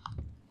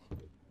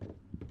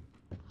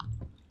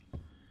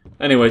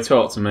 Anyway,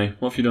 talk to me.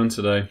 What have you done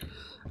today?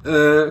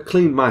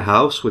 Cleaned my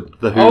house with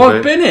the Hoover. Oh,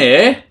 I've been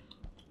here.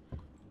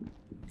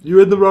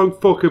 You're in the wrong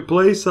fucking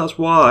place, that's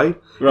why.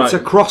 Right. It's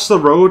across the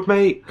road,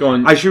 mate. Go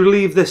on. As you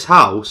leave this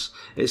house,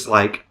 it's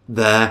like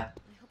there.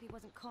 I hope he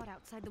wasn't caught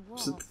outside the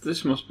So walls.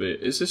 this must be.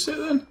 Is this it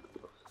then?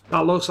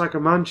 That looks like a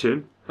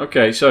mansion.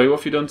 Okay, so what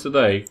have you done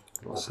today?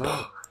 What's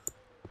that?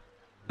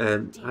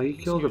 How you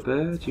killed a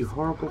bird, you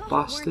horrible Work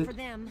bastard. for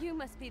them. You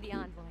must be the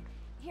envoy.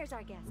 Here's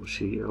our guest. Was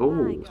she?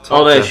 Oh,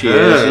 Oh, there talk to she her.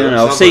 is. You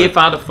know, Let's see have if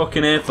I had a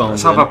fucking Let's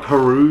earphones have in. a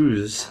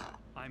peruse.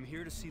 I'm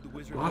here to see the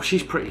wizard. Wow,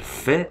 she's pretty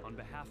fit. On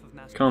behalf of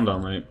Master Calm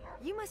down, mate.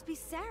 You must be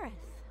Sareth.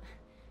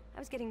 I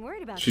was getting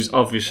worried about She's you.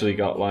 obviously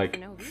got For like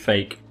no reason.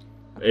 fake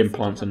A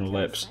implants in her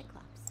cyclops lips.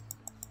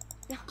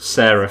 Cyclops.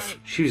 Seraph.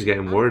 She was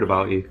getting worried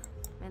about you.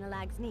 And a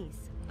lag's niece.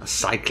 A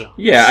cyclops.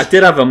 Yeah, I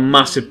did have a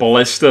massive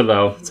blister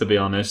though, to be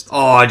honest.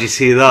 Oh, did you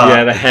see that?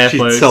 Yeah, the hair She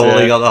floats,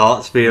 totally yeah. got the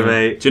hots for you,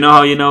 mate. Do you know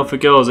how you know if a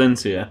girl's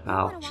into you?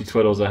 Ow. She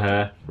twiddles her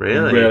hair.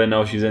 Really? You really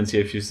know she's into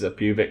you if she's a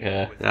pubic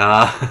hair.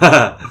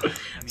 Ah.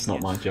 It's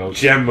not my joke.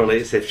 Generally,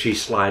 it's if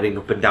she's sliding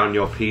up and down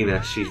your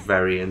penis, she's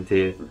very into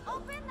you.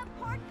 Open the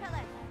pork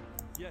fillet.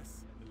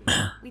 Yes.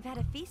 We've had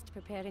a feast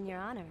prepared in your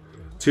honor.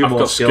 Two I've more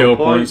got skill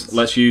points.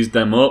 Let's use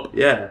them up.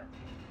 Yeah.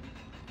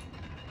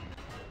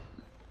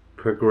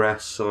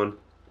 Progress, son.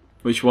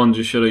 Which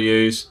ones should I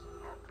use?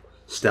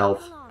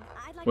 Stealth.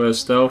 Where's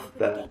stealth?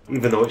 There.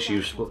 Even though it's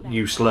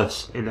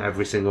useless in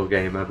every single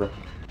game ever.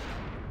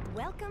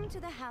 Welcome to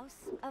the house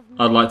of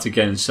I'd like to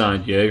get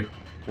inside you.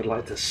 I'd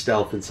like to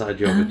stealth inside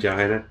your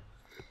vagina.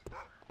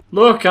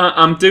 Look,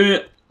 I'm doing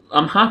it.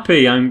 I'm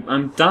happy.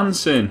 I'm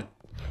dancing.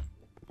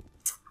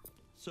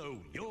 So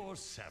you're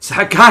Sarah. It's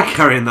that guy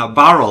carrying that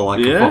barrel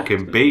like Yeah, a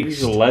fucking He's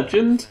beast. a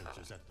legend.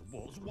 At the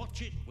walls.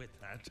 Watch it with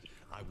that.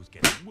 I was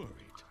getting worried.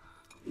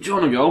 Do you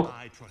want to go?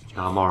 I trust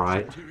you. I'm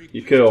alright.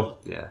 You cool?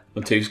 Yeah.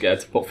 I'm too scared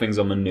to put things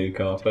on my new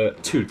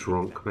carpet. Too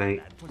drunk,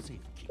 mate. For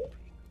safekeeping.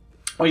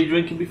 Are you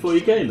drinking before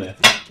you game there?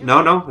 No,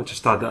 I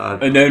just had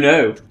that. Oh no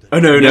no. Oh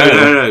no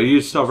No,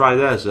 you stop right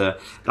there, sir.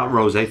 That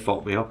rosé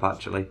fucked me up,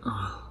 actually.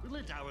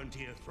 Let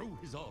Alantir throw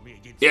his army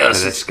against Yeah,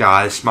 Yes.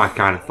 this is my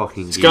kind of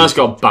fucking This guy's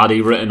got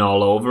baddie written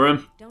all over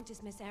him. Don't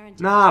dismiss Aaron.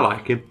 Nah, I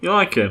like him. You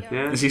like him?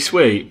 Yeah. Is he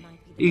sweet?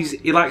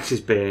 He likes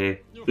his beer.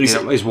 He's-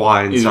 His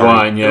wine, his sorry.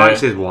 wine, yeah. He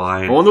likes his I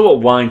wine. wonder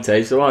what wine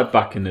tastes like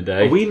back in the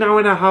day. Are we now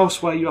in a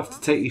house where you have to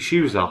take your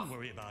shoes off?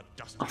 Worry about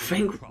dust. I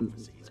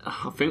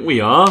think we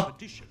are.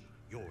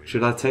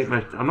 Should I take my...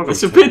 I'm not gonna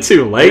It's a bit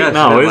too late Yeah, it's a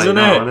now, bit late isn't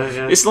now, it? isn't it?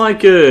 Yeah.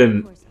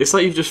 It's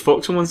like you've just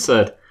fucked someone and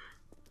said, I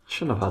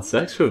shouldn't have had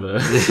sex with her.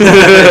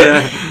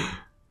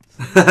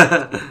 You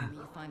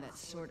find that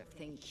sort of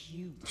thing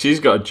cute. She's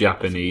got a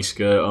Japanese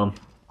skirt on.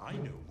 I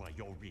know why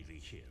you're really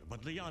here,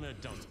 but Liana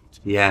doesn't.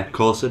 Yeah, of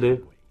course I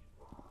do.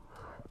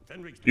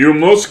 Fenric's You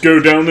must go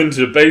down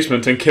into the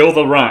basement and kill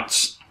the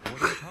rats.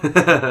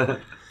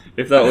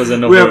 If that was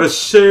another We have a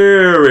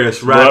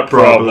serious rat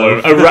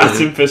problem. a rat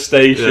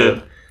infestation.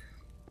 Yeah.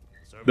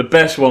 The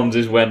best ones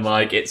is when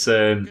like it's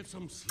get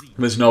some sleep.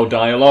 there's no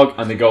dialogue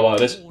and they go like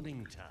this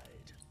Morning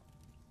tide.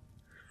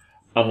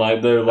 and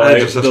like they're like I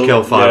just they'll-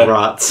 kill 5 yeah.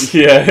 rats.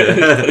 Yeah,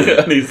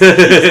 and he's like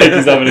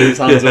he's having his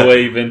hands are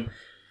waving.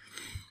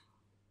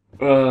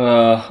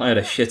 I had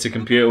a shitter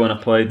computer when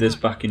I played this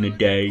back in the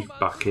day.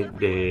 Back in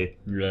day.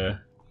 Yeah.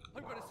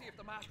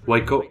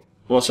 Wake up.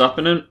 What's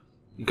happening?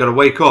 You gotta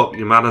wake up.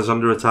 Your man is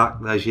under attack.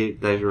 There's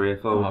your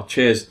earphone. I'll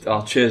cheers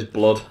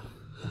blood.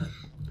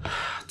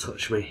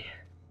 Touch me.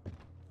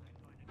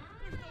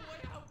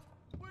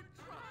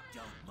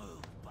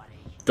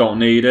 Don't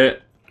need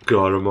it.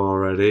 Got him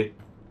already.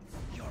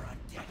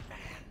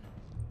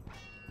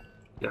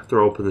 You have to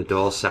open the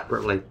door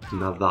separately.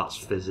 Now that's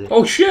physics.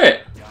 Oh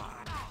shit!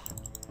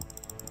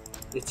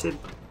 It's him.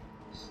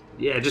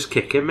 Yeah, just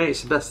kick him, mate.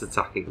 It's the best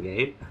attacking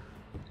game.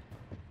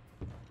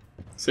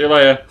 See you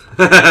later.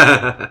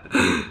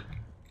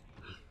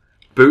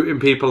 Booting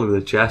people in the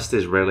chest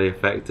is really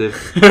effective.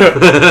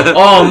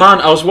 Oh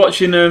man, I was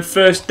watching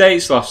First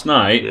Dates last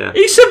night. Yeah.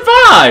 He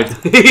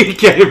survived! He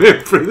came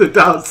in through the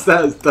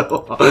downstairs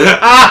door.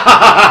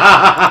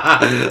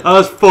 That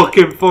was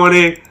fucking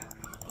funny.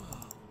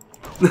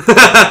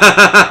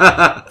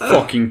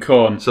 Fucking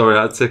cunt. Sorry,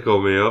 that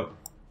tickled me up.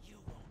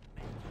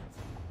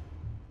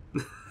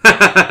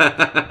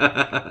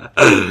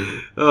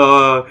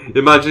 Oh,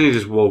 imagine he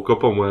just woke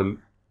up and went,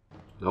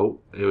 oh,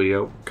 here we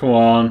go. Come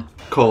on.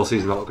 Of course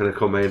he's not going to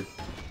come in.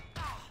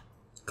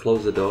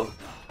 Close the door.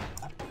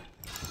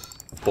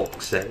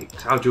 Fuck's sake.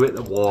 How'd you hit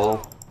the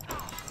wall?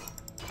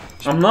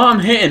 I'm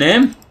hitting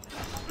him.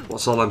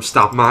 What's all them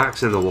stab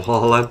marks in the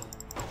wall then?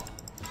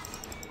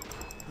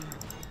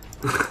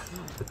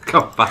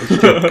 Come back.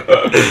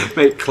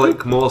 Make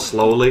click more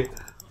slowly.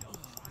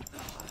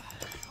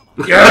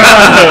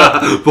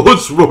 Yeah!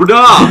 What's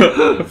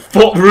Rudar?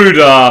 Fuck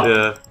Rudar.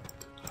 Yeah.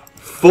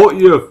 Fuck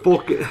you,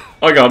 fucking.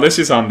 Oh god, this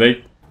is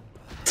handy.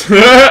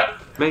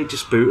 Mate,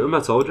 just boot him. I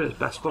told you, it's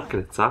best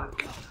fucking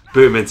attack.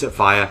 Boot him into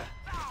fire.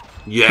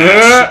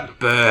 Yes!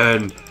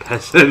 Burn,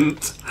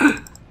 peasant.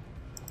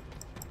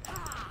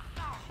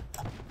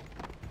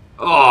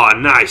 Oh,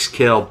 nice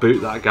kill.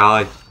 Boot that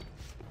guy.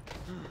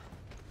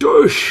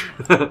 Douche!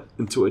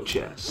 Into a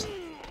chest.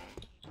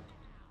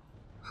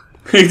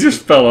 He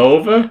just fell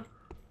over.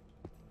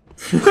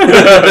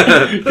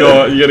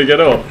 Go on, you gonna get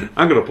up?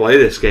 I'm gonna play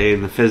this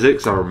game. The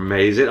physics are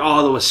amazing.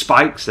 Oh, there were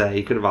spikes there.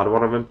 You could have had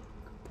one of them.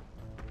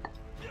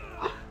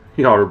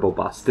 You horrible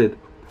bastard.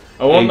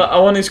 I want that. I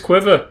want his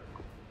quiver.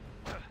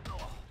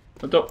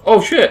 I don't.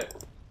 Oh shit!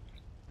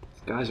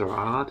 These guys are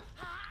hard.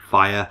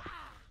 Fire.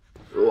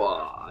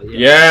 Whoa,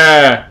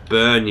 Yeah.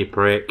 Burn, you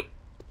prick.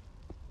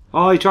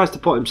 Oh, he tries to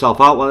put himself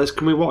out. Well,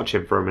 can we watch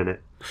him for a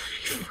minute?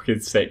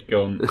 Fucking sick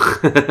gun.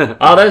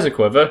 Oh, there's a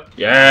quiver.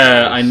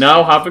 Yeah, I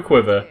now have a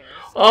quiver.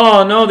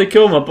 Oh no, they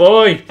killed my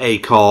boy. A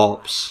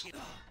corpse.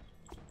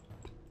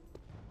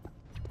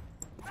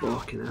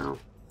 Fucking hell.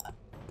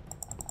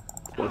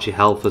 Watch your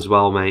health as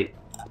well, mate.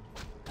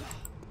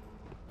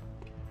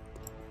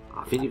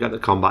 I think you got the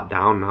combat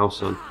down now,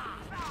 son.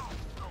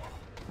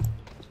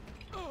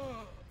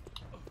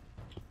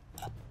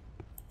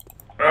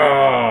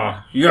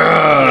 Oh,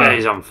 Yeah, yeah.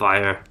 he's on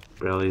fire.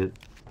 Brilliant.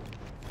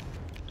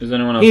 Is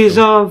anyone else? He's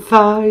on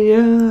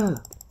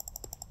fire.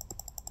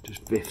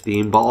 Just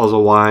 15 bottles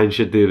of wine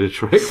should do the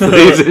trick for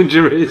these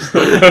injuries.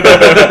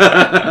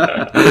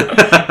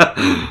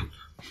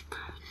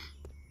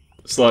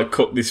 It's like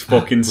cook this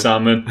fucking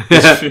salmon.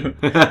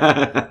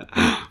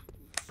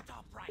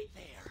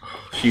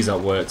 She's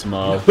at work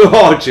tomorrow.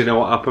 Oh, do you know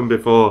what happened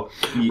before?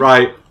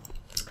 Right.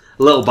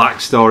 A little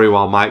backstory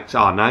while Mike's...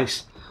 Oh,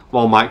 nice.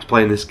 While Mike's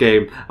playing this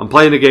game. I'm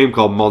playing a game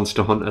called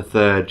Monster Hunter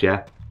 3rd,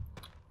 yeah?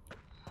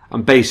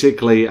 And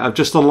basically, I've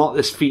just unlocked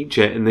this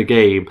feature in the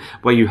game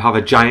where you have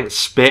a giant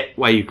spit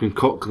where you can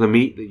cook the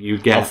meat that you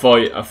get. I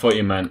thought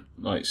you meant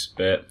like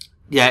spit.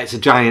 Yeah, it's a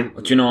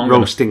giant Do you know what I'm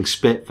roasting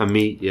spit for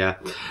meat, yeah.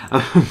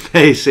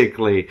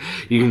 Basically,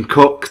 you can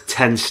cook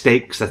 10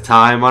 steaks at a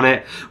time on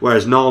it,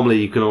 whereas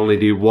normally you can only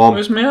do one.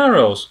 Where's my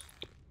arrows?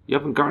 You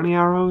haven't got any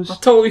arrows? I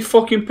totally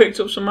fucking picked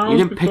up some arrows. You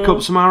didn't pick before.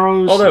 up some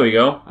arrows? Oh, there we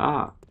go.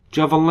 Ah. Do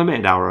you have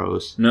unlimited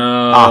arrows?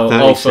 No.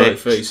 36.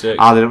 36.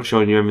 Ah, they're not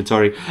showing your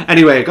inventory.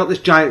 Anyway, I got this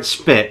giant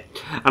spit,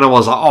 and I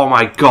was like, oh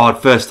my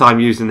god, first time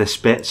using this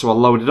spit, so I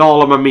loaded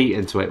all of my meat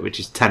into it, which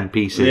is 10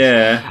 pieces.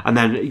 Yeah. And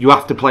then you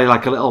have to play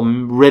like a little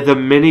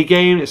rhythm mini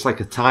game. It's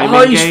like a timing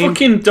Oh, he's game.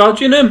 fucking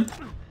dodging him.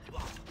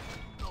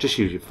 Just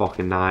use your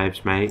fucking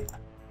knives, mate.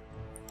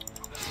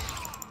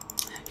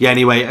 Yeah,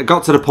 anyway, I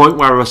got to the point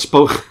where I was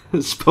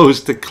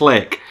supposed to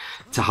click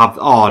to have...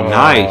 Oh,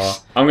 nice.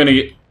 I'm gonna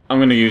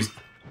use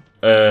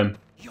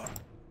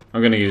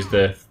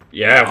the...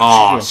 Yeah.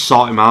 Oh,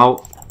 sort him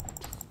out.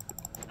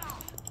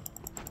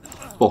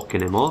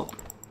 Fucking him up.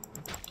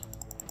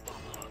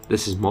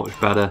 This is much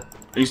better.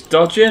 He's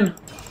dodging.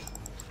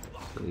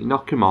 You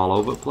knock him all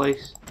over the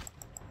place.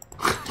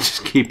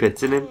 Just keep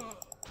hitting him.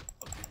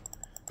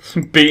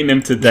 Beating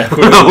him to death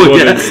with a Oh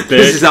wooden yeah, stick.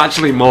 this is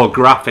actually more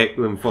graphic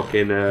than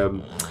fucking...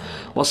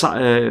 what's that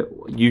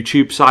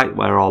YouTube site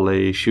where all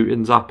the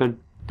shootings happen?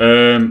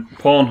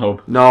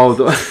 Pornhub. No,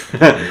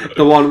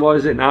 the one, what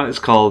is it now? It's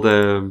called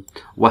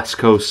West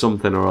Coast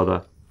something or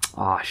other.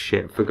 Ah,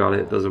 shit, forgot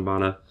it, doesn't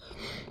matter.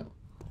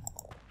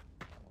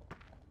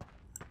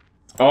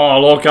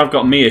 Oh, look, I've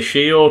got me a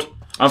shield.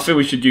 I think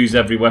we should use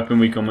every weapon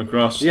we come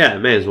across. Yeah,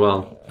 may as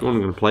well. I'm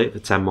only going to play it for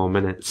 10 more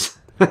minutes.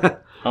 How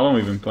long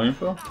have we been playing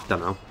for? Don't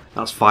know.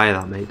 That's fire,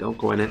 that, mate. Don't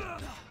go in it.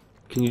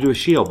 Can you do a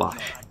shield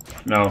bash?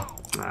 No.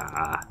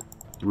 Ah,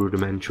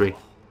 rudimentary.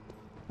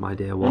 My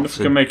dear I wonder if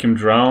we Watson. can make him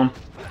drown.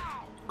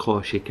 Of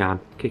course you can.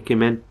 Kick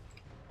him in.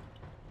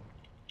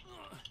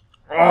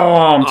 Oh,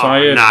 I'm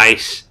tired.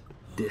 Nice.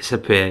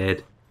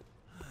 Disappeared.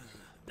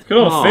 Look at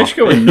all the fish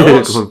Oh, going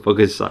nuts. come on, fuck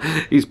his side.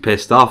 He's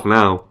pissed off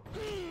now.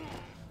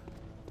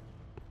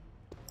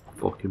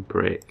 Fucking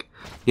prick.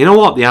 You know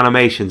what? The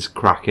animation's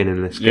cracking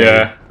in this game.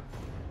 Yeah.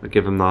 I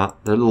give him that.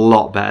 They're a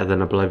lot better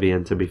than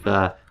Oblivion, to be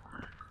fair.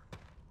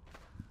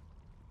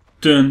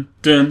 Dun,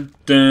 dun,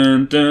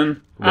 dun,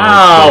 dun. Well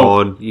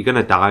Ow! done. You're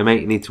gonna die,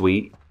 mate. You need to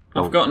eat.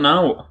 I've got an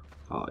out.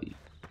 Oh,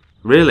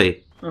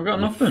 really? I've got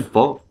nothing.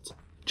 Fucked.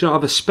 Do you not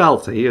have a spell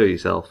to heal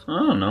yourself? I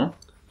don't know.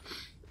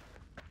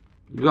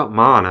 You've got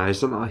mana.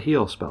 Is that not a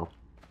heal spell?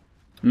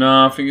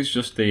 No, I think it's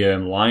just the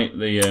light,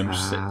 the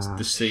Ah,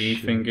 sea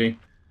shit. thingy.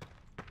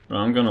 Right,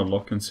 I'm gonna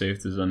look and see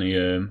if there's any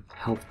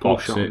Health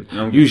boxes. potion.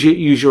 No. Use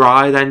your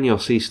eye, then you'll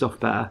see stuff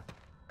better.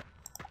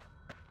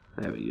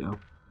 There we go.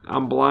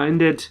 I'm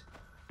blinded.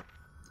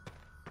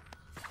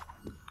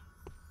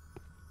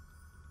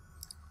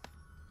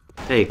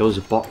 There you go, there's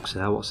a box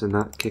there. What's in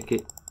that? Kick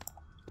it.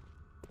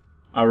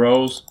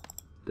 Arrows,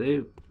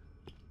 Do.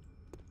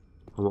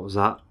 And what was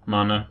that?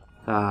 mana.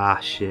 Ah,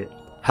 shit.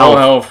 Oh,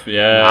 health,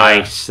 yeah.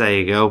 Nice, there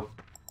you go.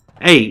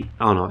 8.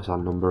 Oh no, it's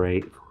on number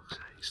 8. Fuck's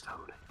sake,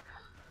 Tony.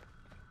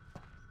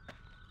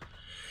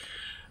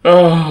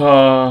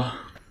 Oh.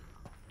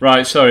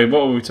 Right, sorry,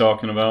 what were we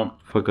talking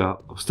about?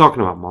 Forgot. I was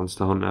talking about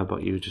Monster Hunter,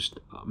 but you were just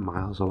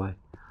miles away.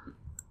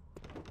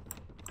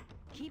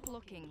 Keep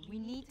looking. We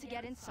need to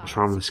get inside. What's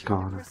wrong with this Secure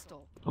the corner?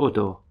 crystal. Oh, a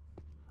door.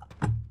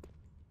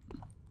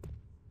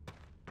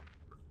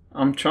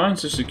 I'm trying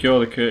to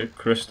secure the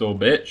crystal,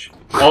 bitch.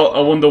 Oh,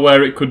 I wonder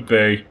where it could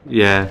be.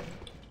 Yeah.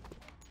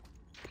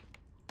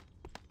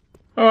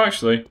 Oh,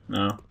 actually,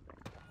 no.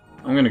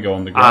 I'm gonna go Ah,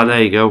 underground.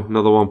 there you go.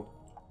 Another one.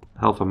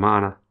 Health and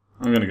mana.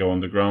 I'm gonna go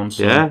underground.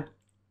 So. Yeah?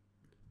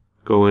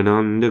 Going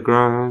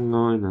underground,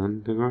 going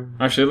underground.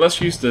 Actually, let's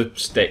use the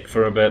stick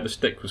for a bit. The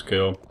stick was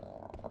cool.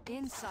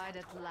 Inside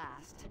at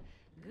last.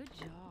 Good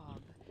job.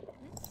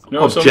 Let's see.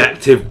 No, some-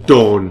 Objective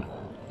done.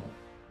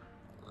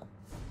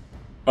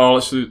 Oh,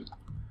 let's do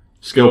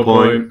Skill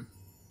point.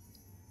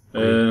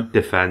 Uh,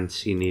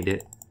 Defense, you need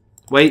it.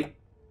 Wait.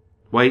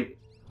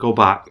 Go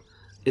back.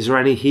 Is there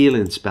any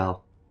healing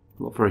spell?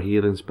 Look for a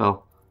healing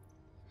spell.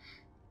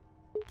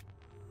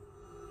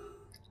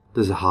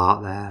 There's a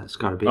heart there. It's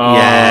got to be. oh,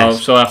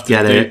 Yes. so I have to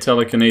Get do it.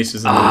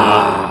 telekinesis and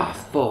Ah,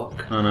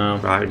 fuck. I know.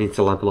 Right, we need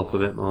to level up a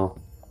bit more.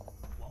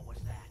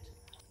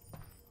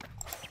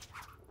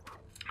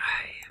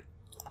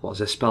 What does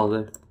this spell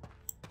do?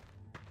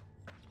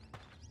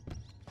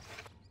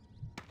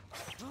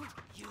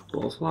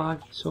 Butterfly,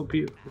 so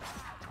beautiful.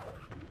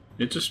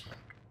 It just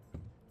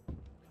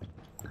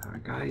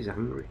That guy's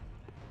angry.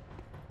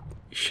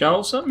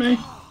 shouts at me.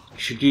 You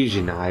should use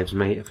your knives,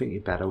 mate. I think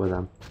you're better with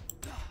them.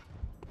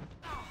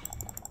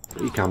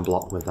 But you can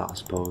block with that, I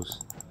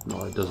suppose.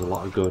 No, it does a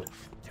lot of good.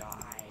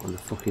 And they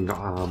fucking got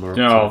armour up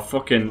No, top.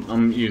 fucking,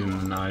 I'm using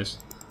the knives.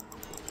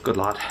 Good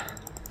lad.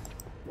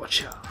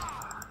 Watch out.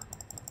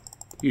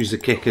 Use the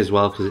kick as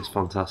well because it's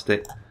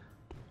fantastic.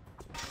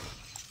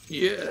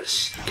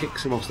 Yes,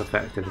 kick's the most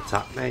effective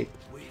attack, mate.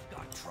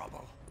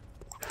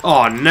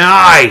 Oh,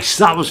 nice!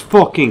 That was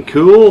fucking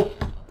cool.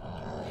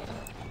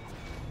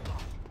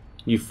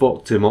 You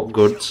fucked him up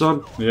good,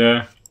 son.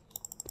 Yeah.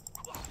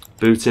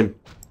 Boot him.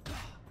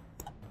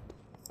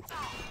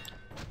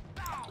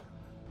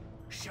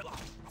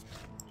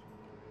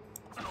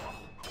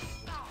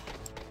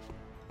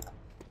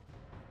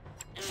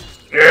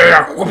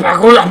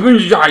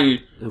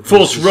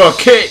 Force row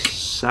kick.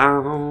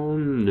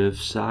 Sound of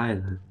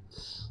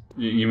silence.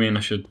 You mean I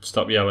should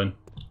stop yelling?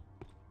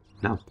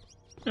 No.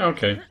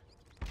 Okay.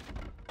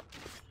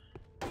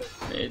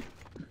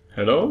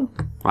 Hello?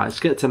 Right, let's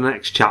get to the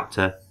next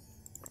chapter.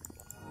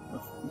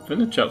 I think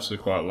the chapters are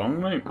quite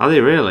long, mate. Are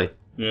they really?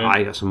 Yeah.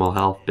 I got some more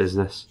health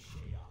business.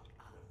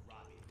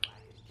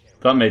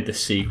 That made the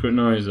secret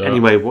noise, though.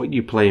 Anyway, what are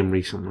you playing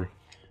recently?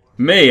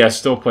 Me, I'm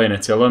still playing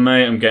Attila,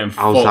 mate. I'm getting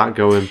How's fucked. that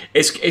going?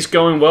 It's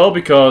going well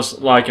because,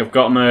 like, I've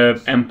got my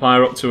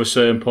empire up to a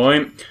certain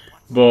point,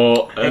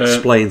 but...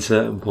 Explain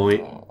certain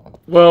point.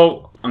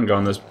 well, hang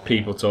on, there's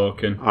people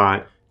talking.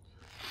 Alright.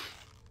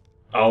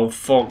 Oh,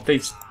 fuck,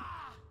 these...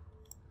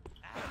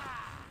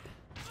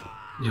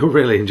 You're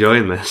really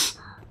enjoying this.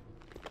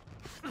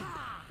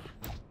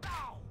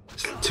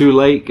 It's too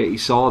late, get your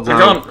swords Hang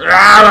out. on! Rah,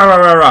 rah, rah,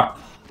 rah, rah.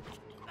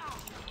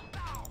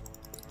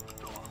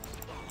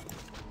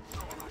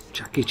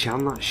 Jackie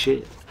Chan, that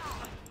shit.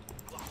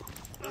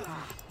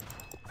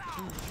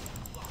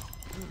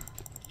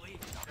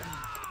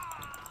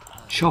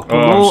 Chop him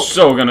Oh, I'm up.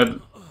 so gonna...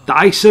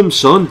 Dice him,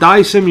 son.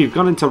 Dice him. You've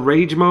gone into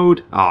rage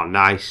mode. Oh,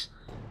 nice.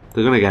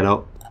 They're gonna get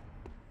up.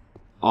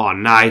 Oh,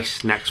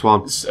 nice. Next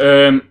one.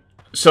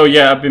 So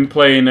yeah, I've been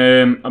playing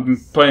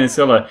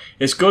Attila.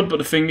 It's good, but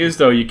the thing is,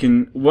 though, you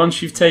can...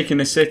 Once you've taken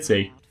a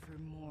city... For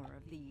more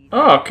of these.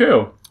 Oh,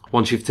 cool.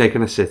 Once you've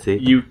taken a city.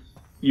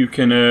 You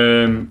can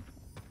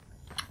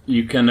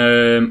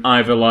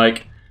either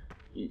like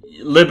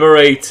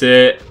liberate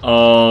it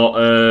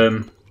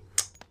or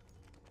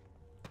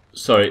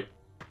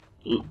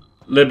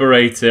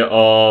liberate it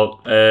or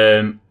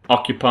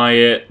occupy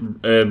it,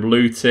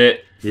 loot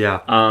it, Yeah.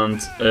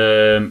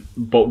 and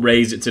but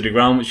raise it to the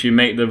ground, which you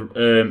make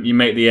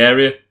the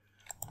area.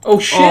 Oh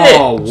shit!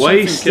 Oh, Something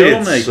wasted,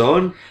 killed me.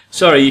 son.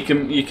 Sorry, you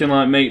can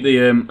like make the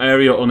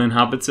area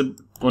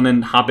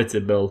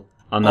uninhabitable.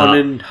 And that.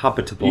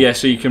 Uninhabitable. Yeah,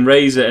 so you can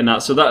raise it and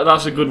that. So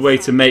that's a good way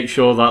to make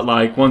sure that,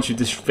 like, once you've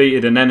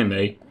defeated an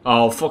enemy,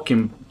 oh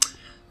fucking,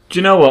 do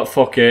you know what?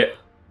 Fuck it.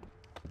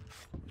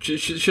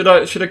 Should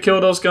I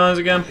kill those guys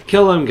again?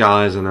 Kill them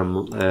guys and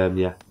then,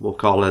 yeah, we'll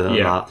call it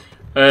Yeah.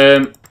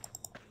 that.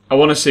 I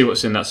want to see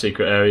what's in that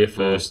secret area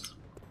first.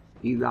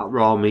 Eat that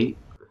raw meat.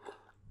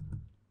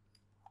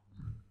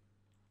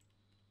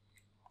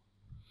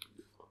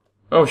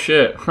 Oh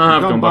shit!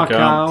 I've gone back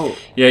out.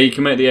 Yeah, you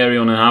can make the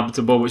area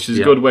uninhabitable, which is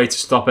a good way to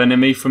stop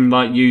enemy from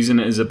like using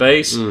it as a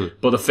base.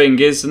 But the thing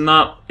is, in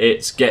that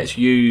it gets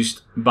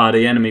used by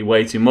the enemy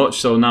way too much.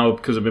 So now,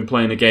 because I've been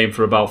playing the game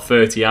for about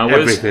 30 hours,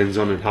 Everything's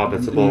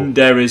uninhabitable.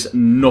 there is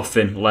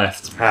nothing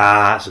left.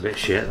 Ah, that's a bit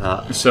shit,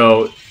 that.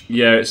 So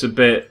yeah, it's a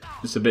bit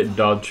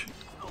dodge.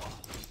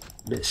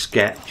 Bit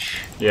sketch.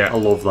 Yeah. I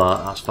love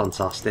that. That's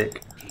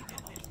fantastic.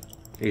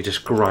 You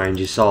just grind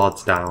your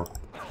swords down.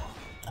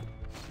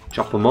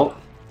 Chop them up.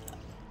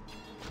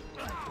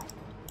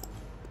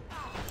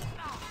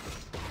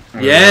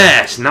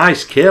 Yes,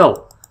 nice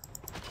kill.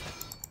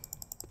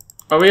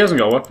 Oh, he hasn't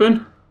got a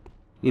weapon.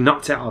 He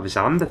knocked it out of his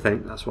hand. I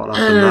think that's what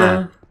happened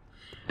there.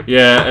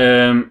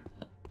 Yeah.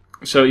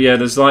 So yeah,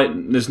 there's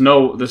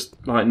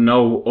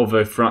no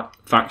other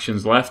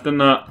factions left in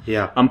that.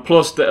 Yeah. And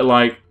plus that,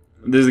 like,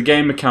 there's a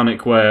game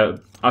mechanic where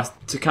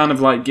to kind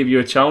of like give you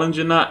a challenge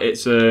in that,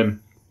 it's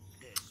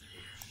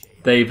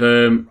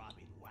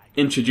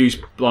introduce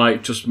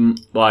like just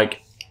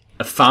like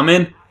a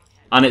famine,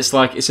 and it's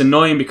like it's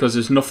annoying because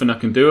there's nothing I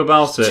can do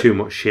about it. Too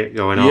much shit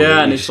going on. Yeah, that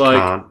and you it's just like-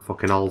 can't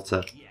fucking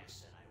alter.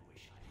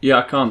 Yeah,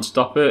 I can't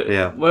stop it.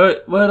 Yeah. Where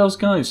are those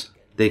guys?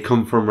 They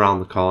come from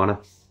round the corner.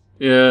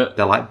 Yeah.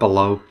 They're like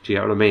below. Do you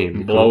get what I mean?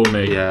 They Below come-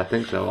 me. Yeah, I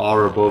think so.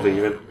 Or above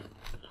even.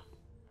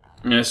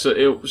 Yeah, so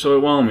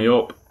it wound me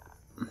up.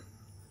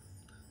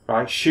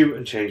 Right, shoot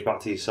and change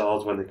back to your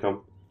swords when they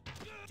come.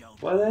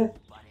 Where are they?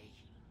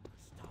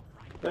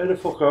 Where the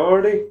fuck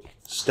are they?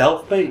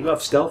 Stealth, mate. You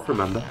have stealth,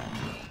 remember?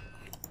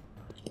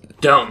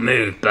 Don't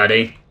move,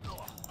 buddy.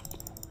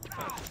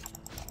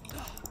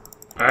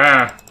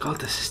 Ah. God,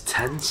 this is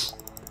tense.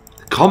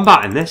 The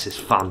combat in this is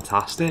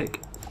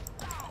fantastic.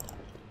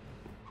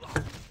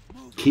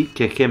 Keep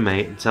kicking,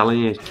 mate. I'm telling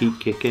you, keep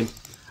kicking.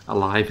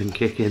 Alive and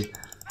kicking.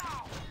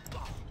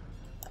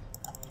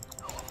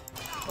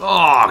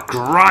 Oh,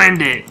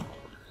 grind it!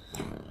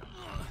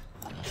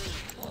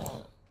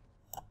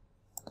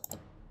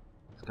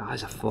 These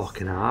guys are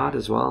fucking hard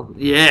as well.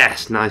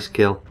 Yes, nice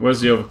kill.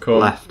 Where's the other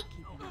corner? Left.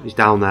 He's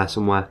down there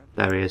somewhere.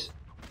 There he is.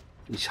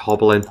 He's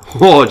hobbling.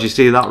 Oh, did you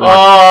see that?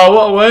 Right? Oh,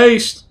 what a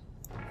waste!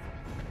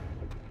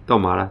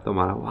 Don't matter, don't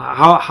matter.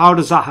 How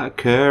does that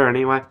occur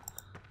anyway?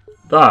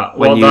 That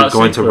When you that's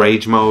go into secret.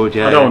 rage mode,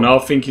 yeah. I don't know. I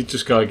think you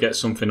just gotta get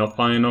something up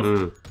high enough.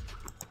 Mm.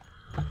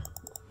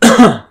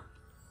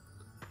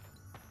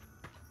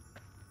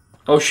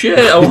 Oh shit!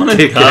 I wanted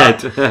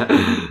Dickhead. that.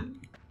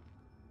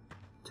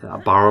 Take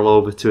that barrel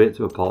over to it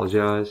to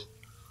apologise.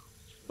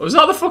 Was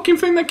that the fucking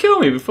thing that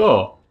killed me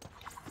before?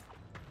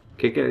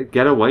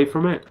 Get away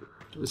from it.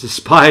 It was a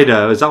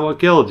spider. Is that what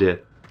killed you?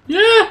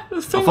 Yeah,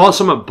 the thing. I thought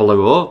something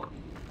blew up.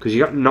 Because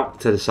you got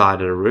knocked to the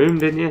side of the room,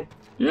 didn't you?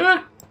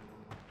 Yeah.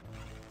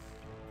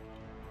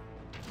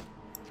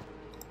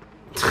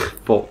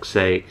 Fuck's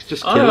sake.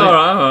 Just kill Oh, it.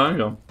 alright,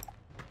 hang on.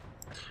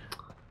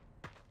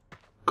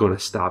 Gonna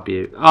stab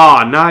you.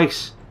 Oh,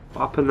 nice.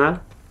 What happened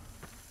there?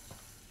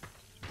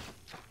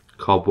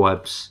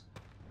 Cobwebs.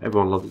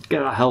 Everyone loves it. Get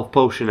that health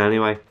potion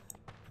anyway.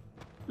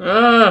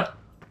 Ah.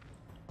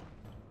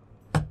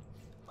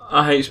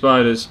 I hate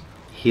spiders.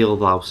 Heal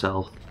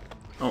thyself.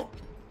 Oh,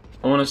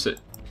 I want to sit.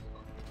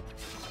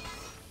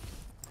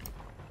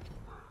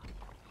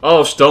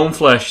 Oh, stone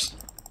flesh.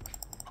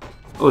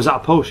 Oh, was that a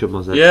potion,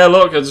 was it? Yeah,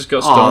 look, I just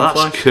got stone Oh, that's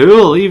flesh.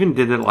 cool. He even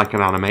did it like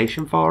an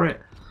animation for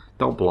it.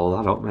 Don't blow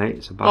that up, mate.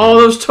 It's a bad Oh,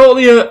 there was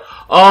totally a.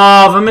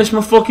 Oh, have I missed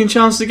my fucking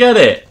chance to get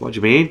it? What do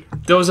you mean?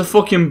 There was a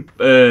fucking.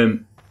 A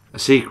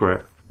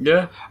secret?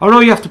 Yeah. Oh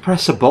no, you have to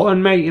press a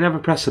button, mate. You never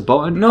press a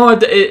button. No,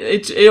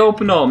 it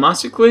opened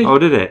automatically. Oh,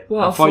 did it?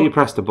 What I a thought fu- you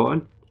pressed a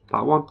button.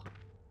 That one.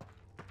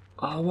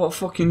 Oh, what a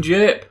fucking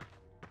jip.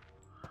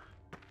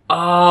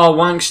 Oh,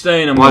 wank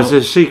stain. Was there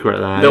a secret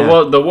there? There Yeah.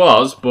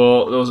 was,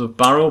 but there was a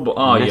barrel. But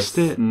oh, Missed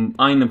it.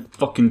 I ain't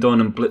fucking done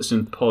and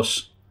blitzing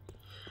puss.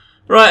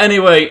 Right.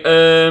 Anyway,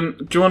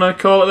 do you want to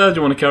call it there? Or do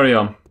you want to carry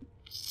on?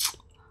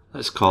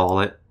 Let's call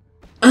it.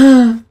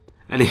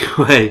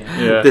 Anyway,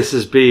 Yeah. this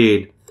has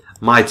been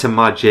Might and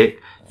Magic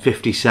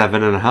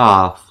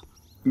 57.5.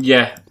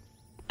 Yeah.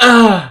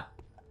 Ah.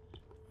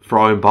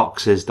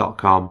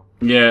 Throwingboxes.com.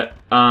 Yeah,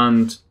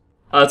 and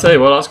I'll tell you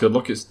what, that's good.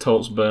 Look, it's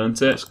totes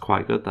burnt it. That's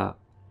quite good, that.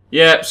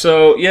 Yeah.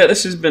 So yeah,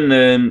 this has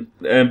been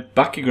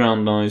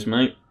background noise,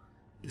 mate.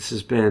 This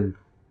has been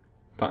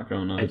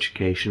Background noise.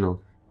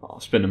 educational. Oh,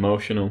 it's been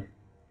emotional.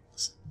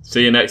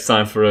 See you next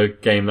time for a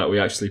game that we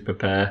actually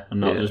prepare and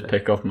not Yeah. just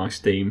pick off my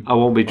Steam. I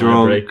won't be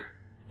library. drunk.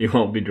 You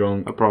won't be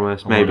drunk. I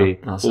promise. Oh, Maybe.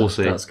 no, We'll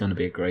see. That's going to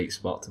be a great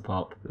spot to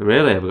pop.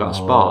 Really? Have we got a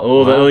spot?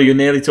 Oh, Wow. you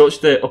nearly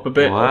touched it. Up a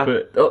bit. Where? Up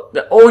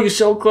it. Oh, you're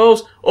so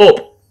close.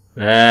 Up.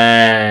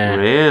 There.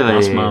 Really?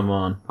 That's my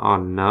one. Oh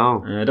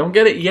no. Don't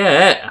get it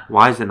yet.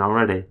 Why is it not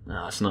ready?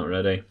 No, it's not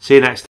ready. See you next time.